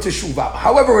chapter of Teshuvah,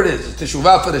 however it is, the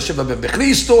Teshuvah for the Sheva ben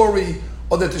Bichri story,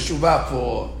 or the Teshuvah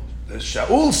for the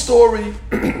Shaul story,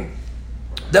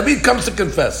 David comes to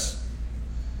confess.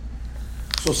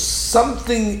 So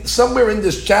somewhere in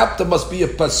this chapter must be a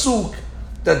pasuk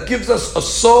that gives us a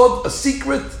sword, a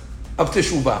secret of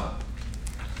Teshuvah.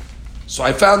 So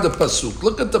I found the pasuk.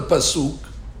 Look at the pasuk.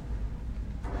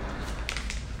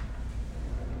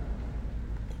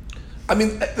 I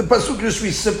mean, the pasuk just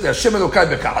reads simply, Hashem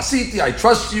Elokai b'ka'asiti, I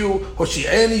trust you,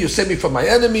 Hoshi'eni, you save me from my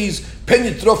enemies, Pen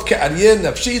yitrof ke'aryen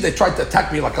nafshi, they tried to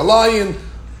attack me like a lion,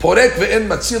 Porek ve'en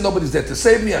matzil, nobody's there to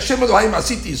save me, Hashem Elohim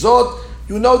asiti zot,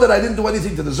 you know that I didn't do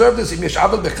anything to deserve this, Im yesh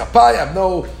avel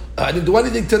b'chapai, I didn't do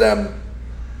anything to them,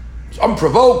 it's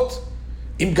unprovoked,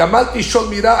 Im gamalti shol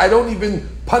mira, I don't even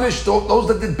punish those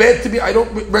that did bad to me, I don't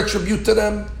retribute to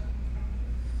them.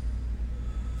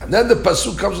 And then the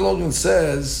pasuk comes along and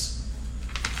says,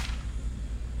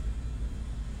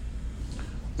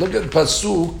 look at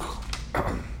pasuk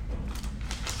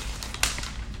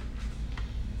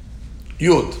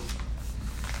Yud.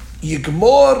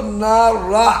 Yigmor na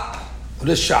ra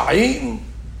resha'im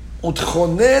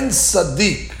utchonen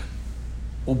sadik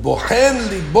ubochen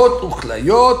libot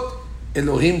uchlayot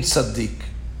Elohim tzaddik.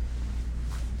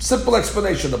 Simple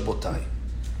explanation of Botai.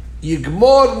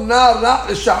 Yigmor na ra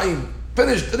resha'im.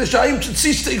 Finished. The resha'im should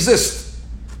cease to exist.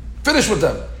 Finish with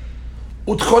them.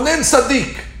 Utchonen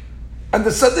sadik. And the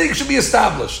tzaddik should be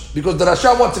established because the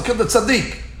Rasha wants to kill the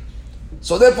tzaddik.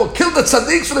 So therefore, kill the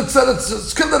tzaddik so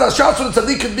that kill the Rasha so the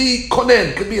tzaddik can be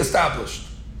konen, can be established.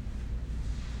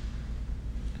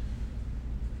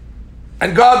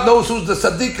 And God knows who's the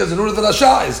tzaddik and who the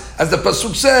Rasha is, as the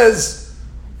pasuk says,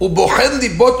 "Ubochen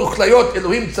libot uchlayot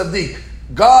Elohim tzaddik."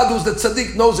 God, who's the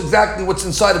tzaddik, knows exactly what's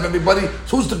inside of everybody.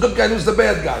 Who's the good guy? Who's the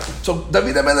bad guy? So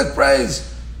David HaMelech prays.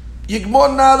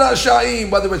 Yigmor nara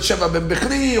Resha'im, whether it's Sheva ben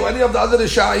Bichri or any of the other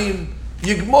Resha'im.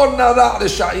 Yigmor nara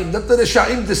Resha'im, let the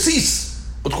Resha'im decease.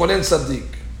 Utchonen tzaddik.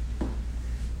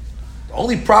 The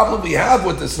only problem we have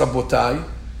with this, Rabotai,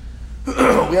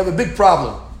 we have a big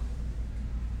problem.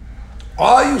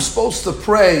 Are you supposed to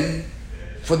pray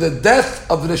for the death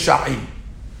of Resha'im?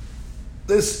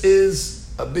 This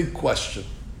is a big question.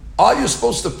 Are you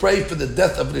supposed to pray for the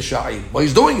death of Resha'im? Well,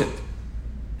 he's doing it.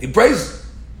 He prays.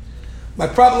 My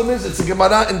problem is, it's a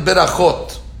Gemara in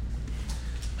Berachot.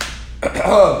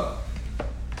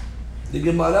 The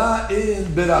Gemara in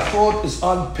Berachot is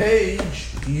on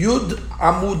page Yud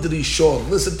Amud Rishon.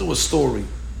 Listen to a story.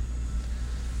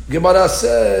 Gemara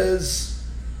says,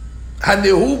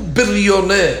 Hanehu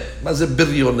biryoneh. What's a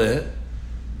biryoneh?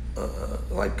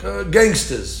 Like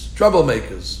gangsters,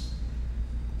 troublemakers.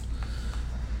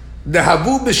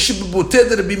 Dehavu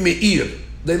b'shibbutet Rabbi Meir.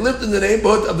 They lived in the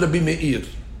neighborhood of Rabbi Meir.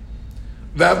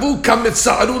 V'avu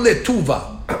kametzaru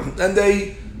letuva, and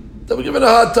they were given a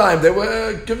hard time. They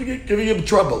were giving him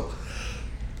trouble.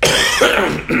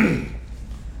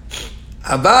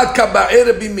 Hava kaba'er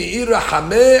Rabbi Meir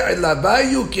rachameh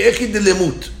elabayu ki'echi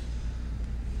delemut.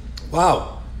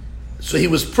 Wow! So he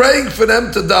was praying for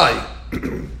them to die.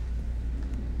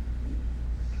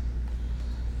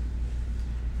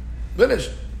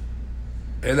 Finished.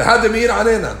 Elahad Meir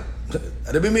anena.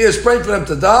 Rabbi Meir is praying for them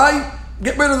to die.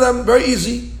 Get rid of them, very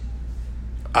easy.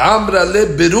 Amra le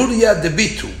Beruria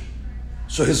debitu.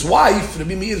 So his wife,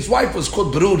 Rabbi Meir's wife, was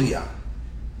called Beruria.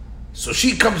 So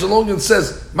she comes along and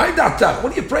says, "My datach,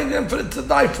 what are you praying them for to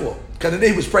die for?"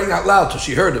 Kananeh was praying out loud, so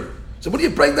she heard him. So what are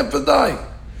you praying them to die?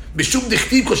 Mishum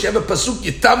dichtiv, because you have a pasuk,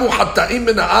 Yitamu hataim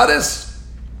min haaretz.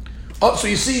 Oh, so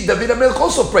you see, David HaMelech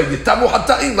also prayed, Yitamu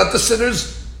hataim, let the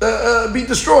sinners be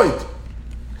destroyed.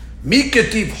 Mi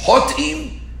ketiv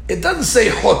hotim, it doesn't say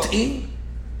hotim.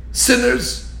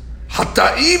 Sinners,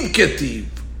 hataim ketiv.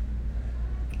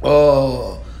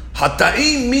 Oh,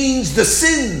 hataim means the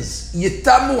sins.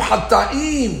 Yitamu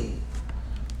hataim.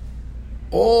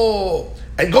 Oh,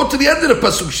 and go to the end of the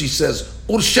pasuk. She says,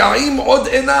 "Urshaim od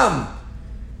enam."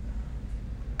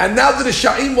 And now the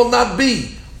Resha'im will not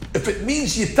be. If it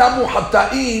means Yitamu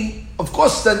hataim, of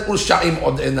course then Urshaim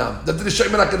od enam. That the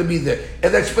Resha'im are not going to be there.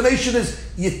 And the explanation is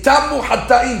Yitamu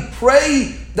hataim.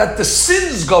 Pray that the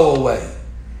sins go away.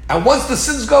 And once the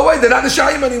sins go away, they're not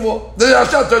Resha'im anymore. The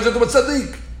Rasha turns into a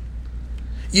tzaddik.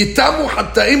 Yitamu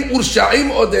hataim Urshaim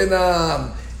od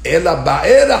enam. Ela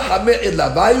ba'era hame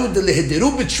elabayu de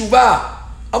lehederu b'tshuva.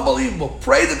 Unbelievable.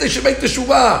 Pray that they should make the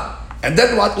shuvah. And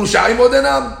then what? Urshaim od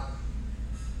enam.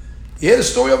 You hear the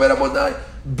story of Rabbi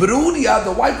Beruria,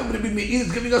 the wife of Rabbi Meir,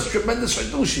 is giving us tremendous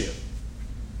chidush here.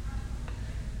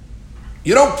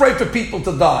 You don't pray for people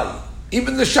to die,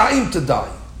 even the Sha'im to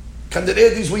die.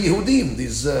 These were Yehudim,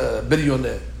 these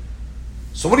Biryoneh.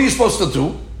 So what are you supposed to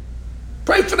do?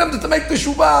 Pray for them to make the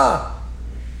Shuvah.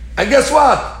 And guess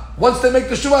what? Once they make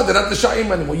the Shuvah, they're not the Sha'im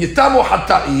anymore. Yitamu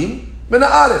hata'im min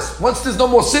haaretz. Once there's no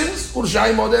more sins,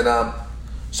 Urshaim od enam.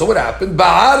 So what happened?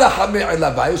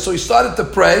 So he started to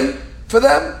pray for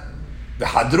them.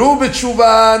 V'hadru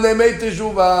b'tshuva, and they made the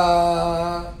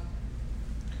shuvah.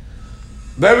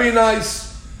 Very nice.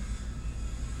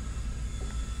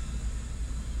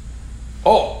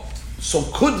 Oh, so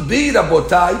could be,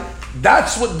 Rabotai,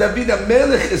 that's what David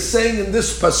HaMelech is saying in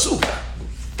this pasuk.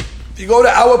 If you go to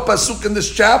our pasuk in this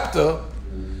chapter,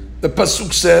 the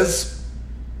pasuk says,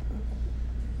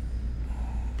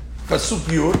 pasuk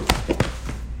Yud,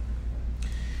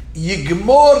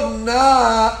 Yigmor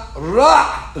na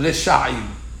ra reshaim.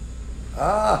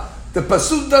 The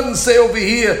pasuk doesn't say over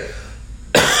here,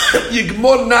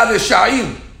 Yigmor na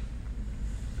reshaim.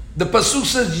 The pasuk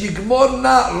says, Yigmor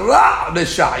na ra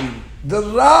reshaim. The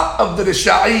ra of the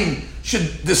reshaim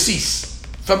should decease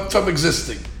from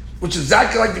existing, which is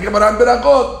exactly like the Gemara in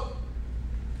Berachot.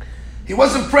 He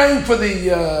wasn't praying for the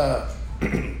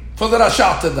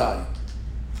Rasha to die.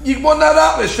 Yigmor na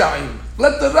ra reshaim.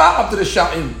 Let the ra of the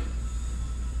reshaim.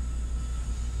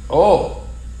 Oh.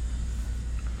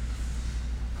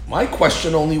 My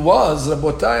question only was,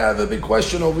 Rabotai, I have a big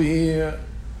question over here.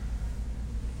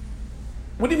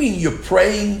 What do you mean you're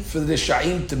praying for the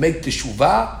Reshaim to make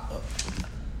teshuvah?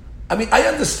 I mean, I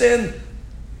understand.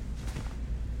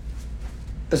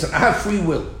 Listen, I have free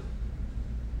will.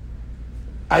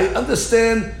 I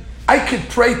understand I could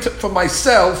pray for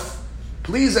myself,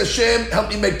 please Hashem, help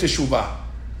me make teshuvah.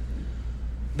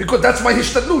 Because that's my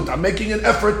hishtadlut. I'm making an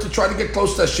effort to try to get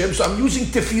close to Hashem, so I'm using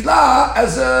tefillah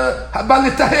as a habal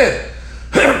taher.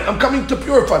 I'm coming to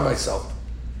purify myself.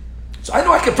 So I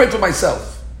know I can pray for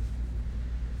myself.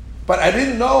 But I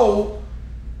didn't know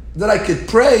that I could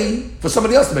pray for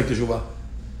somebody else to make teshuvah.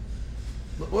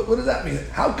 What does that mean?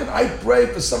 How can I pray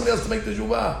for somebody else to make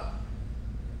teshuvah?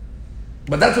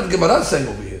 But that's what the Gemara is saying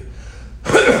over here.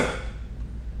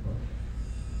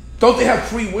 Don't they have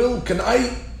free will? Can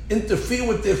I interfere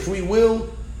with their free will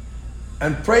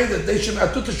and pray that they should?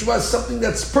 Atut teshuvah is something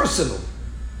that's personal.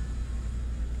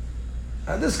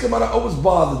 And this Gemara always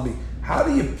bothered me. How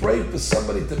do you pray for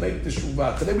somebody to make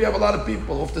teshuvah? Today we have a lot of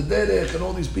people, off the derech and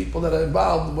all these people that are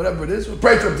involved in whatever it is. We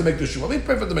pray for them to make teshuvah. We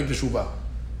pray for them to make teshuvah.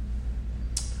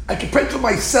 I can pray for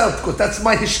myself because that's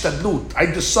my hishtadlut. I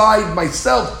decide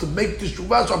myself to make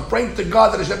teshuvah, so I'm praying to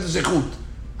God that Hashem is zechut.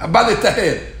 Habal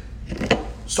taher.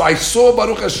 So I saw,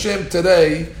 Baruch Hashem,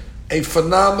 today a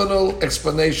phenomenal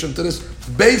explanation to this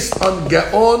based on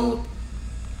Gaon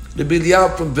Rabbi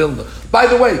Eliyahu from Vilna. By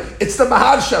the way, it's the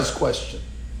Maharsha's question.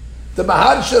 The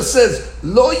Maharsha says,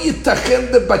 Lo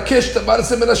yitachen debakesh davar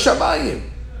ze min hashamayim.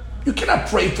 You cannot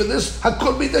pray for this.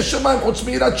 Hakol b'yedei shamayim chutz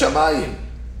miyirat shamayim.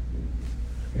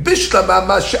 Bishlama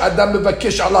ma she'adam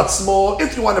mevakesh al atzmo.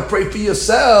 If you want to pray for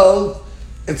yourself,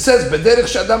 it says, B'derech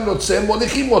she'adam rotzeh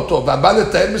molichim oto v'abal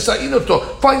letaher misa'in oto.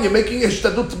 Fine, you're making a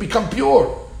hishtadlut to become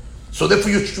pure. So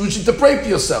therefore you're choosing to pray for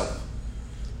yourself.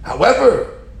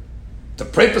 However, to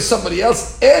pray for somebody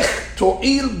else, ech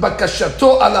to'il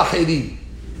bakashato al achirim.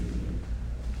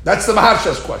 That's the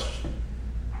Maharsha's question.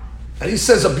 And he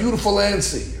says a beautiful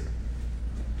answer here.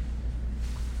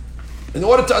 In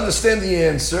order to understand the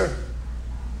answer,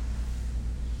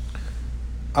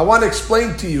 I want to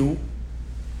explain to you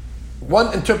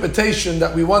one interpretation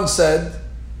that we once said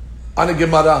on a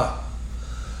Gemara.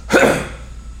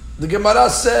 The Gemara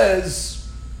says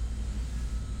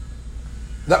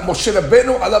that Moshe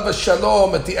Rabbeinu alav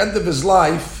shalom, at the end of his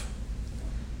life,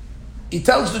 he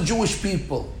tells the Jewish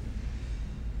people,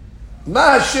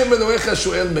 Ma Hashem Elohecha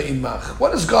shoel me'imach.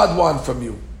 What does God want from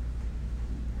you?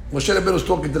 Moshe Rabbeinu was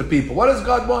talking to the people. What does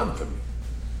God want from you?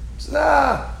 He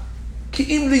said,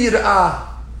 Ki'im li'ir'ah.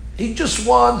 He just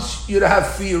wants you to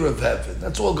have fear of heaven.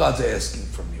 That's all God's asking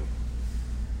from you.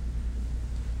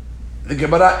 The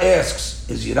Gemara asks,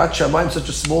 is Yirat Shamayim such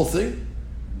a small thing?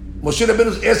 Moshe Rabbeinu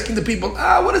is asking the people,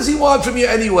 what does he want from you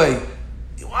anyway?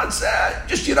 He wants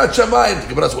just Yirat Shamayim. The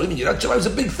Gemara says, what do you mean? Yirat Shamayim is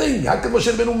a big thing. How can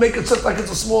Moshe Rabbeinu make it such like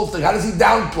it's a small thing? How does he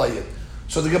downplay it?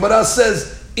 So the Gemara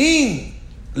says, In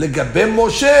legabe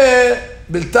Moshe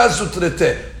bilta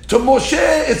zutrete. To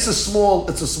Moshe, it's a small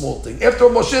thing. After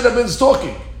Moshe Rabbeinu is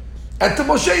talking, and to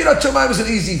Moshe, Yirat Shamayim is an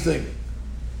easy thing.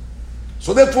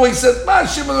 So therefore he said, what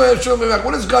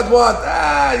does God want?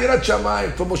 Yirat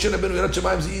Shamayim. For Moshe Rabbeinu, Yirat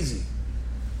Shamayim is easy.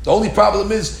 The only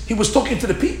problem is, he was talking to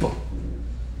the people.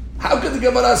 How can the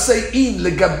Gemara say, In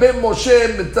legabe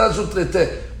Moshe bilta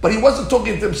zutrete? But he wasn't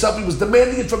talking to himself, he was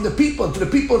demanding it from the people. And to the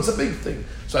people, it's a big thing.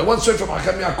 So I once heard from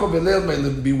Hakam Yaakov Hillel, may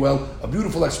live and be well, a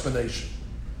beautiful explanation.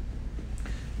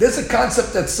 There's a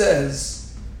concept that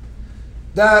says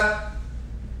that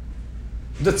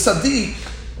the tzaddik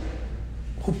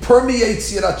who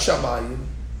permeates Yirat Shamayim,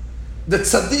 the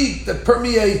tzaddik that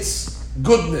permeates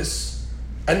goodness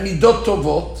and midot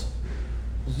tovot,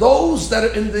 those that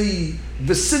are in the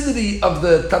vicinity of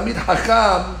the Tamid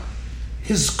Hakam,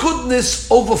 his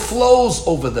goodness overflows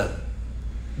over them.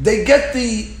 they get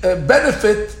the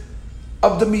benefit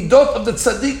of the midot of the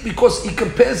tzaddik because he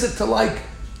compares it to like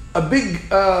a big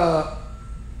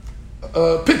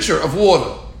pitcher of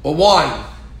water or wine,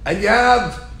 and you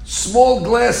have small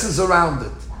glasses around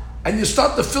it, and you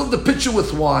start to fill the pitcher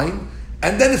with wine,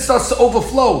 and then it starts to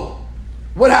overflow.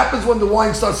 What happens when the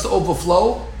wine starts to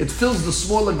overflow? It fills the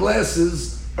smaller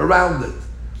glasses around it.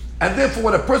 And therefore,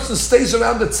 when a person stays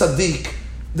around the tzaddik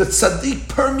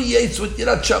permeates with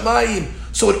Yirat Shamayim,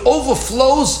 so it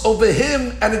overflows over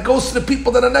him and it goes to the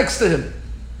people that are next to him.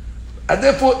 And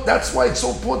therefore, that's why it's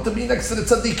so important to be next to the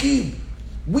tzaddikim.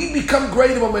 We become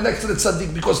greater when we're next to the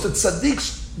tzaddik, because the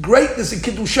tzaddik's greatness in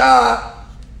Kiddusha,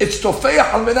 it's tofeach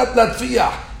al menat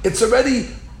latfiyah.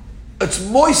 It's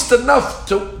moist enough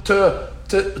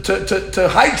to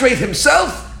hydrate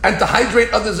himself and to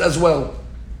hydrate others as well.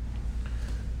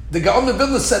 The Gaon of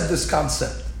Vilna said this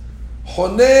concept.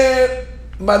 Honeh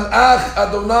malach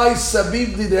Adonai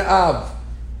sabiv li'av.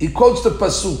 He quotes the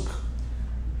pasuk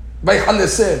by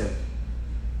Halesem.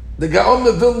 The Gaon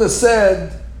of Vilna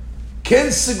said, Ken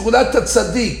sigulat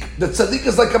tzaddik. The tzaddik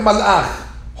is like a malach.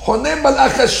 Honeh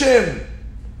malach Hashem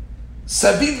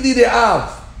sabiv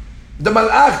li'av. The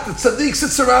malach, the tzaddik,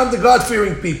 sits around the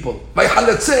God-fearing people. By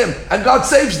halatzim, and God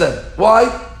saves them. Why?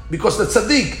 Because the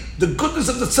tzaddik, the goodness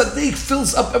of the tzaddik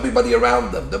fills up everybody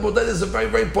around them. Therefore, that is a very,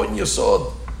 very important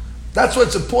yesod. That's why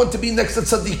it's important to be next to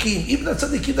tzaddikim. Even the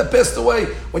tzaddikim that passed away,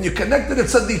 when you connect to the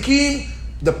tzaddikim,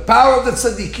 the power of the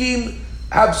tzaddikim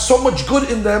have so much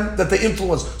good in them that they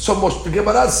influence. So the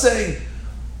Gemara is saying,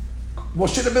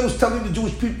 Moshe Rabbeinu is telling the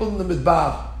Jewish people in the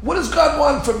Midbar, what does God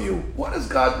want from you? What does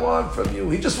God want from you?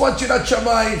 He just wants Yirat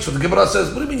Shamayim. So the Gemara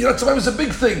says, what do you mean Yirat Shamayim is a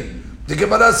big thing? The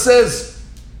Gemara says,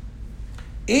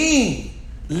 In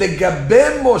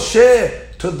legabe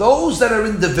Moshe, to those that are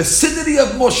in the vicinity of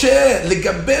Moshe,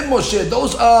 legabe Moshe,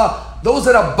 those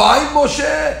that are by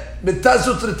Moshe,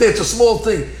 mitazut rete, it's a small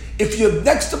thing. If you're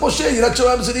next to Moshe, Yirat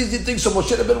Shamayim is an easy thing. So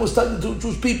Moshe Rabbeinu was telling the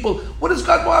Jewish people, what does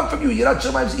God want from you? Yirat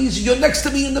Shamayim is easy. You're next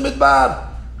to me in the Midbar.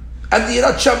 And the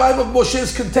Yirat Shamayim of Moshe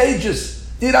is contagious.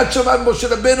 The Yirat Shamayim of Moshe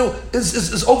Rabbeinu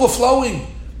is overflowing.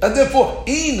 And therefore,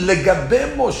 in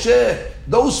legabe Moshe,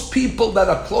 those people that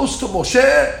are close to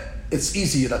Moshe, it's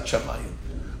easy Yirat Shamayim.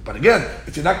 But again,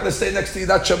 if you're not going to stay next to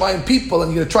Yirat Shamayim people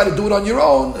and you're going to try to do it on your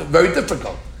own, very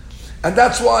difficult. And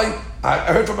that's why I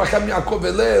heard from Racham Yaakov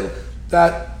Elel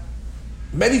that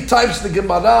many times in the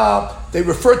Gemara, they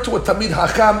refer to a Tamid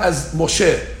Hakam as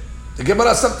Moshe. The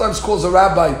Gemara sometimes calls a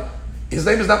rabbi, his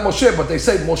name is not Moshe, but they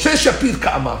say, Moshe Shapir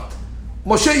Ka'amart.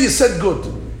 Moshe, you said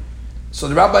good. So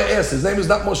the rabbi asked, his name is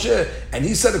not Moshe. And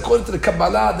he said, according to the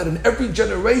Kabbalah, that in every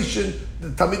generation, the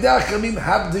Talmidei Chachamim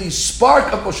have the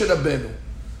spark of Moshe Rabbeinu.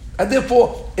 And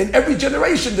therefore, in every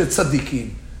generation, the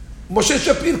tzaddikim. Moshe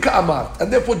Shapir Ka'amart.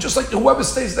 And therefore, just like whoever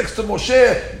stays next to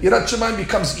Moshe, Yirat Shamayim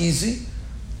becomes easy.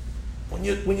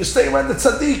 When you stay around the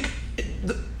tzaddik,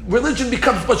 the religion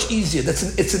becomes much easier.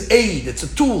 It's an aid, it's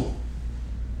a tool.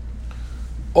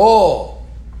 Oh,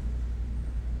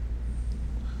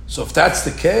 so if that's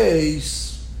the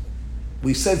case,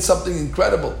 we said something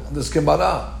incredible in this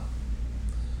Gemara.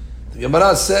 The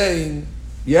Gemara is saying,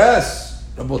 yes,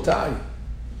 Rabotai,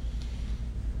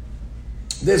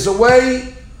 there's a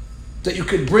way that you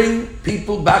can bring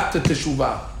people back to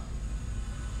Teshuvah.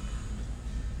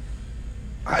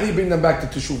 How do you bring them back to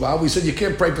Teshuvah? We said you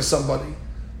can't pray for somebody.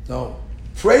 No.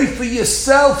 Pray for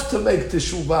yourself to make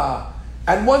Teshuvah.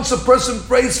 And once a person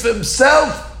prays for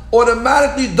himself,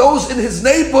 automatically those in his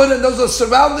neighborhood and those that are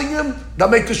surrounding him, they'll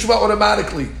make Teshuvah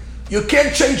automatically. You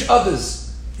can't change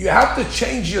others. You have to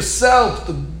change yourself.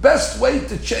 The best way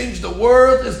to change the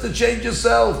world is to change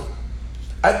yourself.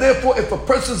 And therefore, if a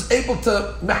person is able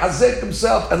to mehazek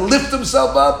himself and lift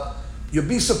himself up, you'll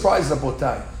be surprised,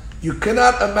 Rabotai. You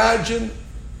cannot imagine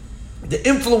the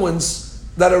influence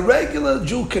that a regular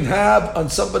Jew can have on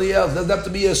somebody else. Doesn't have to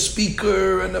be a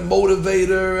speaker and a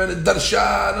motivator and a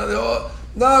darshan.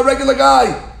 No, a regular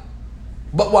guy.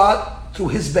 But what? Through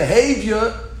his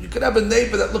behavior, you can have a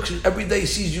neighbor that looks every day,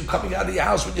 sees you coming out of your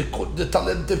house with the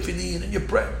talent tefillin and your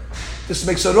prayer. This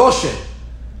makes a roshem.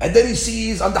 And then he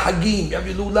sees on the Hagim, you have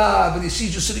your lulav, and he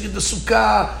sees you sitting in the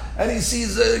sukkah, and he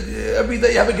sees every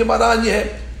day you have a gemara on your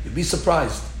head. You'd be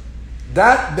surprised.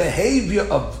 That behavior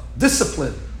of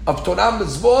discipline, of Torah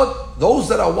mitzvot, those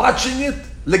that are watching it,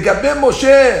 legabe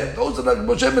Moshe, those that are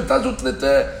Moshe metazut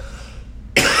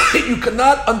nete, you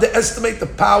cannot underestimate the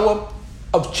power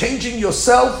of changing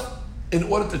yourself in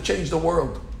order to change the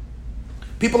world.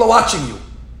 People are watching you.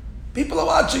 People are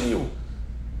watching you.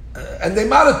 And they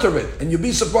monitor it. And you'll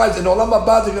be surprised. In Olam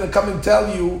Haba, they're going to come and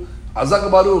tell you,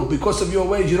 Azak Baruch, because of your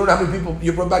ways, you don't know how many people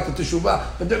you brought back to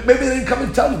Teshuvah. But maybe they didn't come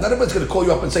and tell you. Not everyone's going to call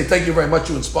you up and say, thank you very much,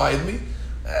 you inspired me.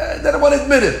 They don't want to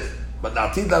admit it. But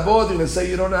Na'atid Lavod, you're going to say,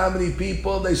 you don't know how many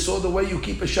people, they saw the way you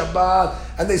keep a Shabbat,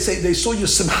 and they say, they saw your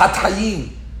Simchat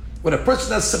Hayim. When a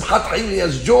person has Simchat Hayim, he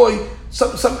has joy,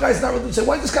 some guys not really say,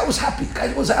 why this guy was happy? The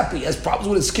guy was happy. He has problems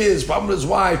with his kids, problem with his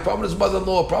wife, problem with his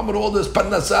mother-in-law, problem with all this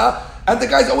parnasah, and the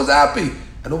guy's always happy.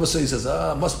 And all of a sudden he says,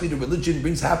 must be the religion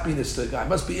brings happiness to the guy.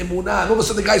 Must be imunah. And all of a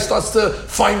sudden the guy starts to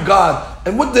find God.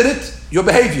 And what did it? Your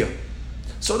behavior.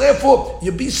 So therefore,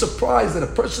 you'd be surprised that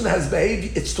a person has behavior,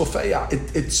 it's tofeya.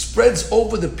 It spreads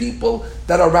over the people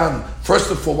that are around him. First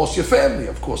and foremost, your family,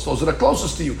 of course. Those are the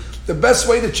closest to you. The best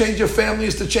way to change your family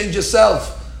is to change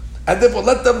yourself. And therefore,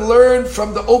 let them learn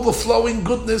from the overflowing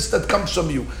goodness that comes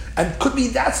from you. And could be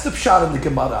that's the pshat in the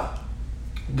Gemara.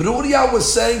 Bruria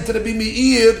was saying to Rabbi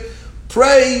Meir,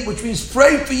 pray, which means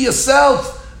pray for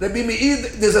yourself. Rabbi Meir,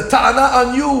 there's a ta'ana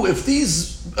on you. If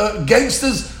these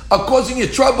gangsters are causing you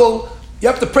trouble, you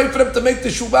have to pray for them to make the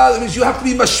teshuvah. That means you have to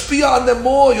be mashpia on them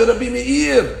more. You're Rabbi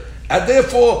Meir. And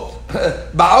therefore,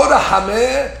 Ba'ora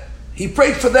Hameh, he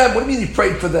prayed for them. What do you mean he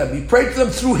prayed for them? He prayed for them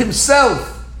through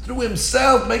himself. Through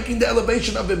himself, making the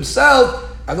elevation of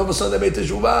himself. And all of a sudden they made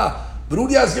teshuvah.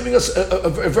 Brudia is giving us a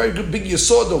very good big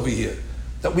yesod over here.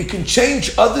 That we can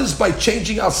change others by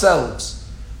changing ourselves.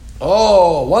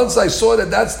 Oh, once I saw that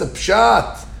that's the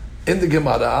pshat in the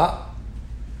Gemara,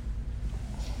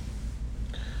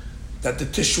 that the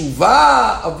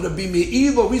teshuvah of Rabbi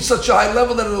Meir will reach such a high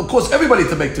level that it will cause everybody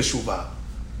to make teshuvah.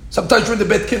 Sometimes you're in the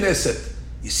Bet Knesset.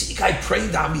 You see a guy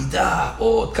praying the Amidah.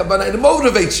 Oh, Kavanah, it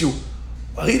motivates you.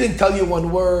 Well, he didn't tell you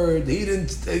one word. He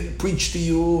didn't preach to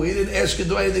you. He didn't ask you to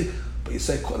do anything. But you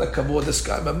say, Kol HaKavod, this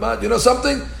guy, Mamad. You know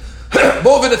something? Then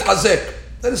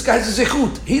this guy has a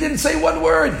zichut. He didn't say one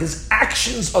word. His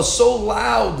actions are so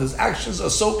loud. His actions are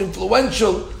so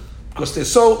influential because they're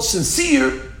so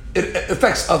sincere. It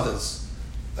affects others.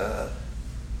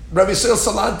 Rabbi Yisrael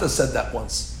Salanta said that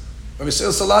once. Rabbi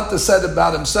Yisrael Salanta said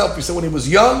about himself. He said when he was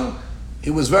young, he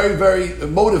was very, very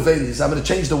motivated. He said, "I'm going to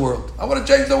change the world. I want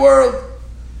to change the world."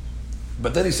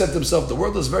 But then he said to himself, "The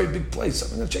world is a very big place.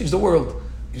 I'm going to change the world."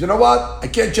 You know what? I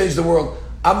can't change the world.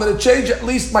 I'm going to change at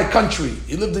least my country.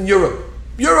 He lived in Europe.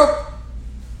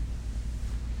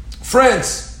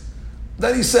 France.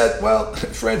 Then he said, well,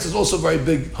 France is also very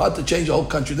big. Hard to change the whole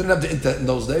country. They didn't have the internet in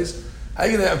those days. How are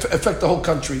you going to affect the whole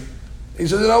country? He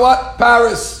said, you know what?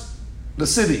 Paris, the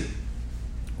city.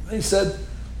 And he said,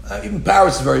 even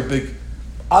Paris is very big.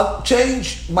 I'll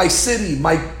change my city.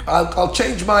 I'll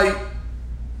change my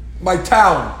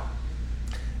town.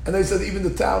 And they said, even the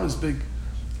town is big.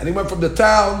 And he went from the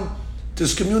town to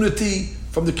his community,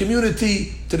 from the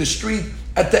community to the street.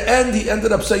 At the end, he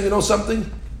ended up saying, you know something?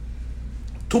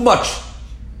 Too much.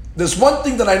 There's one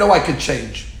thing that I know I can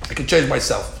change. I can change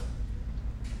myself.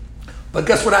 But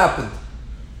guess what happened?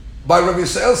 By Rabbi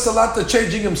Yisrael Salanta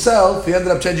changing himself, he ended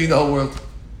up changing the whole world.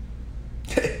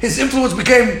 His influence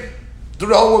became through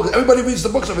the whole world. Everybody reads the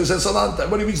books of Yisrael Salanta.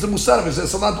 Everybody reads the Musar of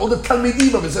Yisrael Salanta. All the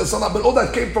Talmidim of Yisrael Salanta. But all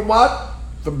that came from what?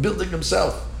 From building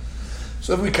himself.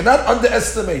 So we cannot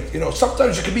underestimate,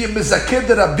 sometimes you can be a mizaked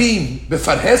rabim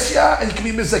befarhesia, and you can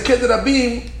be a mizaked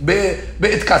rabim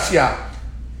be'itkasya.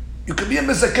 You can be a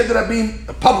mizaked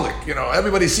rabim public,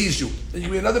 everybody sees you. Then you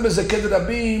can be another mizaked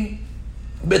rabim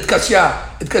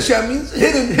be'itkasya. Itkasya means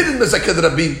hidden mizaked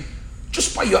rabim.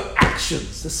 Just by your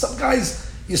actions. There's some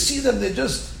guys, you see them, they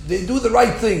do the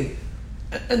right thing.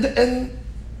 And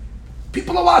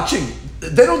people are watching.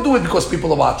 They don't do it because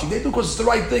people are watching. They do it because it's the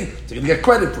right thing. They're going to get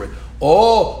credit for it.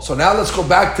 Oh, so now let's go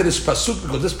back to this pasuk,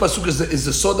 because this pasuk is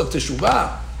the sword of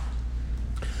Teshuvah.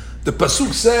 The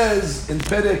pasuk says in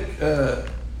Perek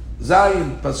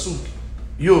Zayin pasuk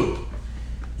Yud,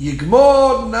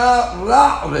 Yigmor na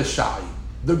ra reshai.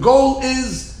 The goal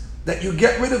is that you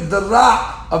get rid of the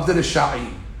ra of the reshai.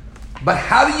 But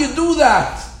how do you do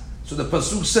that? So the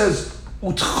pasuk says,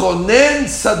 Utchonen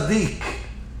tzaddik.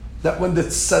 That when the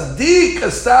tzaddik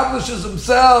establishes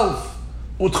himself,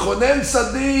 Utchonen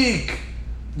tzaddik,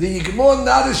 the Yigmor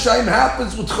na reshayim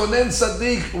happens. Utchonen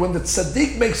tzaddik, when the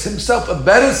tzaddik makes himself a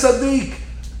better tzaddik,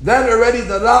 then already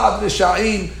the ra of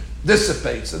reshayim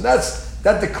dissipates. And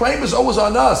that the claim is always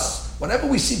on us. Whenever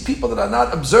we see people that are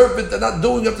not observant, they're not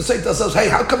doing, we have to say to ourselves, hey,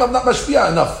 how come I'm not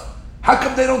mashpia enough? How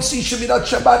come they don't see Shemirat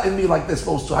Shabbat in me like they're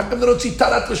supposed to? How come they don't see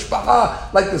Tarat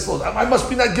Mishpacha like they're supposed to? I must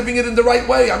be not giving it in the right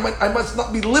way. I must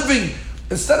not be living.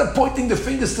 Instead of pointing the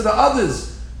fingers to the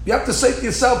others, you have to say to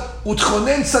yourself,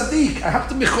 Utchonen tzaddik. I have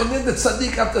to mechonen the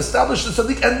tzaddik. I have to establish the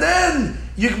tzaddik. And then,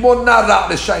 Yigmor na ra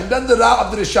reshayim. Then the ra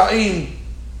of the reshayim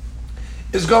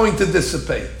is going to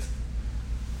dissipate.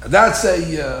 And that's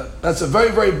a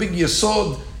very, very big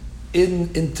yesod in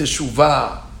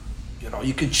teshuvah.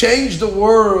 You can change the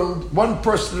world one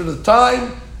person at a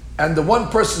time, and the one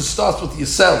person starts with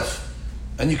yourself.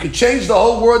 And you can change the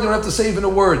whole world, you don't have to say even a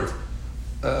word.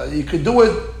 You could do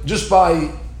it just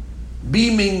by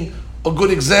beaming a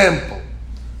good example.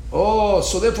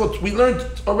 So therefore we learned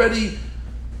already,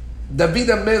 David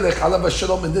HaMelech, alav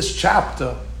hashalom, in this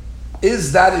chapter,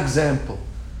 is that example.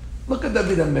 Look at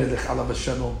David HaMelech, alav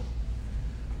hashalom.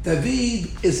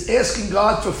 David is asking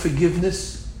God for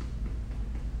forgiveness.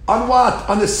 On what?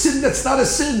 On a sin that's not a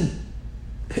sin.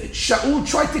 Shaul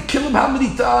tried to kill him how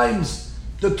many times?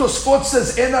 The Tosfot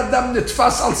says, En Adam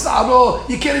nitfas al sa'aro.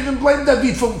 You can't even blame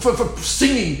David for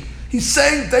singing. He's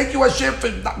saying, thank you Hashem for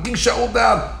knocking Shaul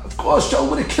down. Of course, Shaul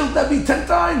would have killed David 10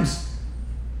 times.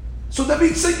 So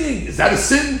David's singing. Is that a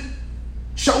sin?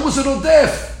 Shaul was an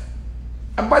odef.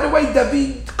 And by the way,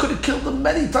 David could have killed him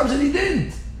many times and he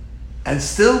didn't. And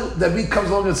still, David comes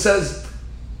along and says,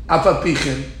 Afa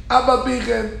pichen,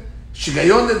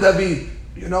 Shigayon David.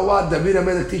 You know what? David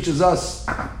HaMelech teaches us.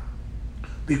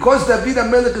 Because David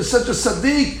HaMelech is such a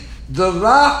tzaddik, the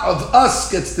ra of us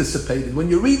gets dissipated. When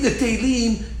you read the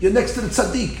Tehillim, you're next to the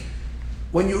tzaddik.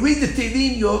 When you read the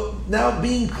Tehillim, you're now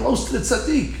being close to the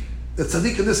tzaddik. The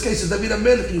tzaddik in this case is David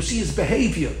HaMelech, and you see his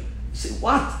behavior. You say,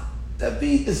 what?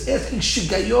 David is asking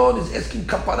shigayon, is asking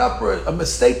kapara for a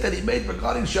mistake that he made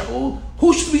regarding Shaul.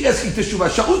 Who should be asking teshuvah?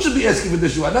 Shaul should be asking for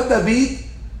teshuvah, not David.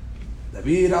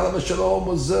 David, alav hashalom,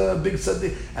 was a big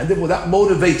tzaddik. And then that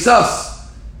motivates us.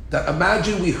 That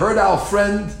imagine we hurt our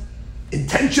friend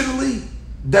intentionally.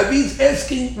 David's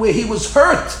asking where he was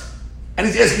hurt, and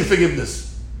he's asking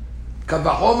forgiveness.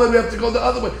 Kavahomer, we have to go the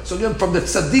other way. So again, from the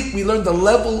tzaddik, we learn the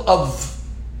level of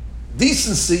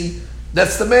decency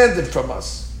that's demanded from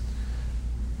us.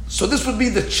 So this would be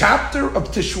the chapter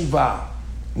of teshuvah,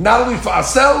 not only for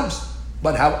ourselves,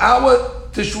 but how our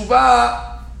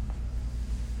teshuvah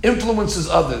influences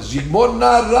others. Yigmor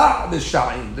ra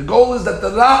l'sha'im. The goal is that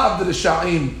the ra of the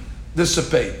risha'im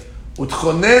dissipate.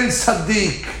 Utchonen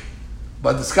tzaddik,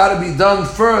 but it's got to be done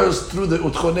first through the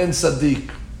utchonen tzaddik.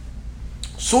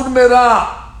 Sur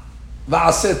mera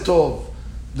va'aseh tov.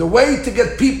 The way to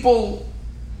get people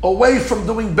away from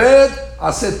doing bad,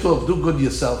 aseh tov, do good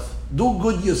yourself. Do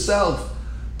good yourself.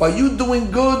 By you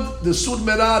doing good, the sur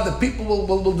mera, the people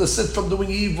will desist from doing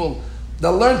evil.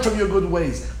 They'll learn from your good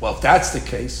ways. Well, if that's the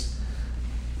case,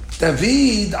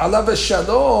 David, alav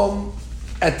shalom,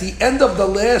 at the end of the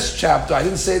last chapter, I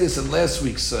didn't say this in last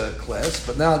week's class,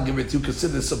 but now I'll give it to you.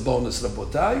 Consider this a bonus,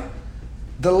 Rabotai.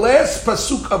 The last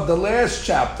pasuk of the last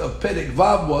chapter of Perek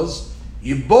Vav was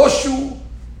Yiboshu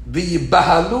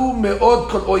v'yibahalu me'od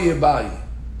kol oyebai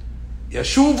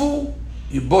Yashuvu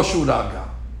Yiboshu raga.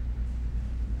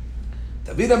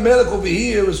 David HaMelech over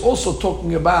here is also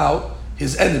talking about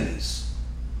his enemies.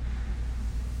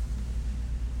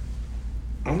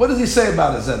 And what does he say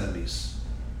about his enemies?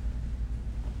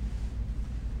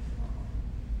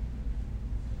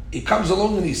 He comes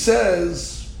along and he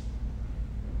says,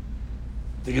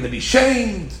 they're going to be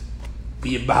shamed,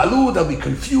 they'll be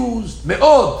confused,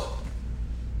 me'od.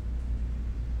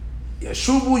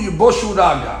 Yashuvu Yiboshu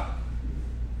raga.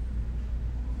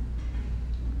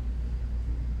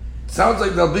 Sounds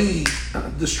like they'll be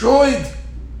destroyed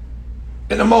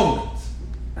in a moment,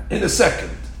 in a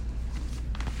second.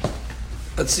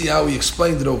 Let's see how he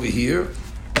explained it over here.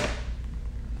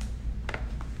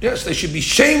 Yes, they should be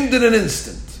shamed in an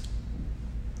instant.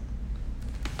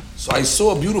 So I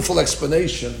saw a beautiful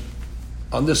explanation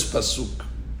on this pasuk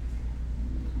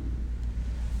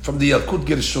from the Yalkut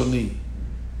Gershoni.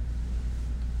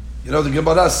 You know, the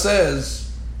Gemara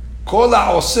says, Kol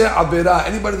ha'oseh avera,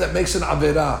 anybody that makes an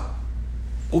avera,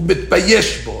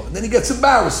 u'mitbayesh bo, and then he gets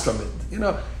embarrassed from it. You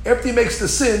know, after he makes the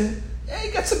sin,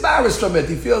 he gets embarrassed from it.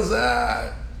 He feels,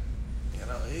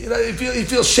 he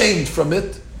feels shamed from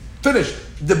it. Finished.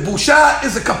 The busha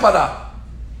is a kapara.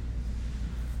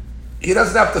 He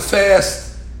doesn't have to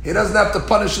fast. He doesn't have to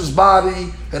punish his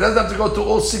body. He doesn't have to go to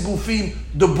all sigufim.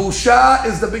 The busha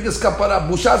is the biggest kapara.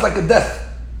 Busha is like a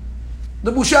death.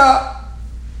 The busha.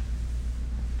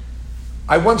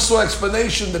 I once saw an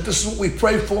explanation that this is what we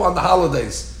pray for on the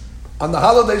holidays. On the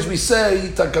holidays we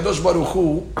say, Kadosh Baruch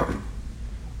Hu,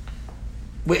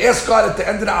 we ask God at the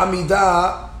end of the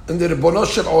Amidah, in the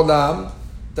Ribono Shel Olam,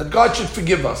 that God should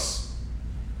forgive us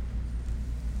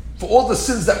for all the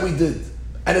sins that we did.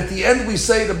 And at the end we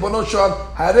say, Ribono Shel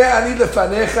Olam, Harei ani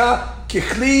lefanecha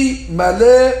kichli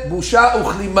maleh busha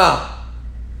uchlima.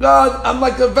 God, I'm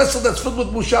like a vessel that's filled with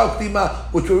busha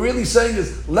uchlima. What we're really saying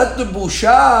is, let the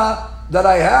busha that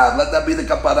I have, let that be the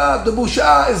kapara. The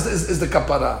busha is the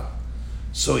kapara.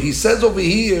 So he says over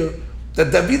here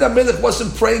that David HaMelech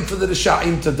wasn't praying for the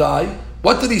Risha'im to die.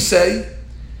 What did he say?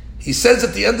 He says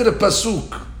at the end of the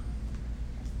Pasuk,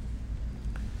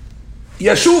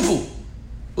 Yashuvu,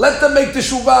 let them make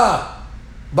teshuvah,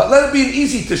 but let it be an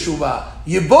easy teshuvah.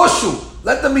 Yiboshu,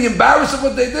 let them be embarrassed of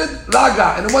what they did.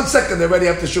 Raga, and in 1 second they already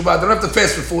have teshuvah. They don't have to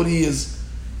fast for 40 years.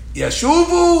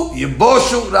 Yashuvu,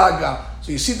 Yiboshu, Raga.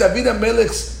 So you see, David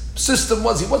HaMelech's system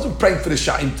was, he wasn't praying for the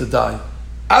Sha'im to die.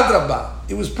 Adrabah,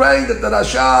 he was praying that the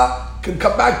Rasha can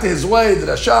come back to his way, the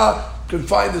Rasha can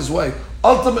find his way.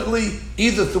 Ultimately,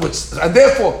 either through it, and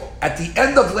therefore, at the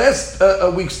end of last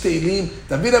week's Tehillim,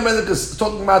 David HaMelech is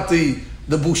talking about the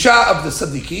busha of the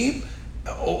Tzaddikim,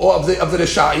 or of the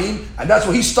Risha'im, and that's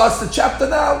where he starts the chapter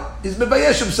now. He's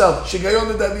Mitbayesh himself.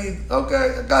 Shigayon David.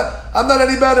 Okay, God, I'm not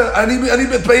any better. I need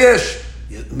Mitbayesh.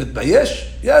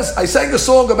 Mitbayesh? Yes, I sang a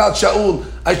song about Shaul.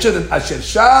 I shouldn't. Asher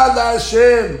Shal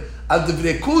Hashem al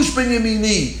Divrei Kush ben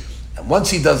Yemini. And once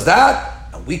he does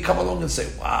that, and we come along and say,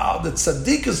 wow, the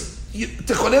tzaddik is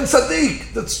Tichonen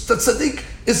tzaddik. The tzaddik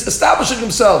is establishing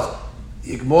himself.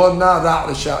 Yigmor na ra'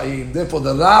 Risha'im. Therefore,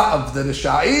 the ra' of the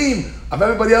Risha'im, of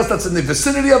everybody else that's in the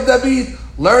vicinity of David,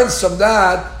 learns from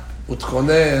that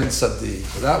Utchonen tzaddik.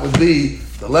 So that would be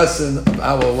the lesson of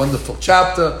our wonderful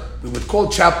chapter. We would call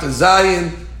chapter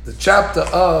Zayin the chapter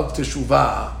of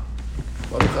Teshuvah.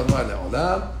 Baruch Adonai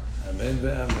le'olam. Amen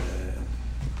ve'amen.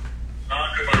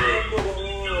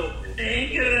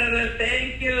 Thank you, Rabbi.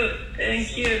 Thank you.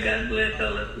 Thank you. God bless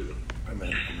all of you.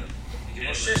 Amen.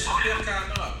 Moshe Shapir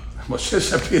Ka'anah. Moshe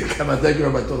Shapir Ka'anah. Thank you,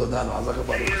 Rabbi Toledano. Hazak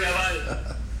Thank you,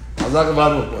 Rabbi. Hazak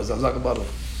Baruch. Hazak Baruch.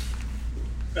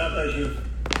 God bless you.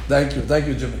 Thank you. Thank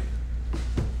you, Jimmy.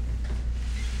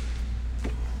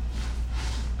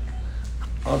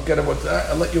 Okay,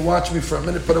 I'll let you watch me for a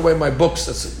minute. Put away my books.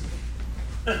 That's it.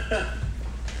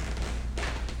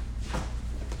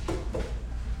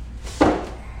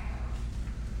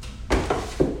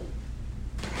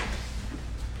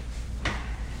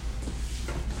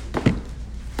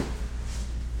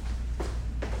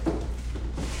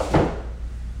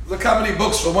 Look how many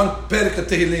books for one Perek of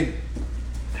Tehillim.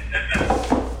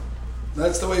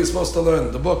 That's the way you're supposed to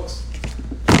learn, the books.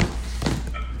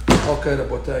 Okay,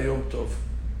 Rabotai, Yom Tov.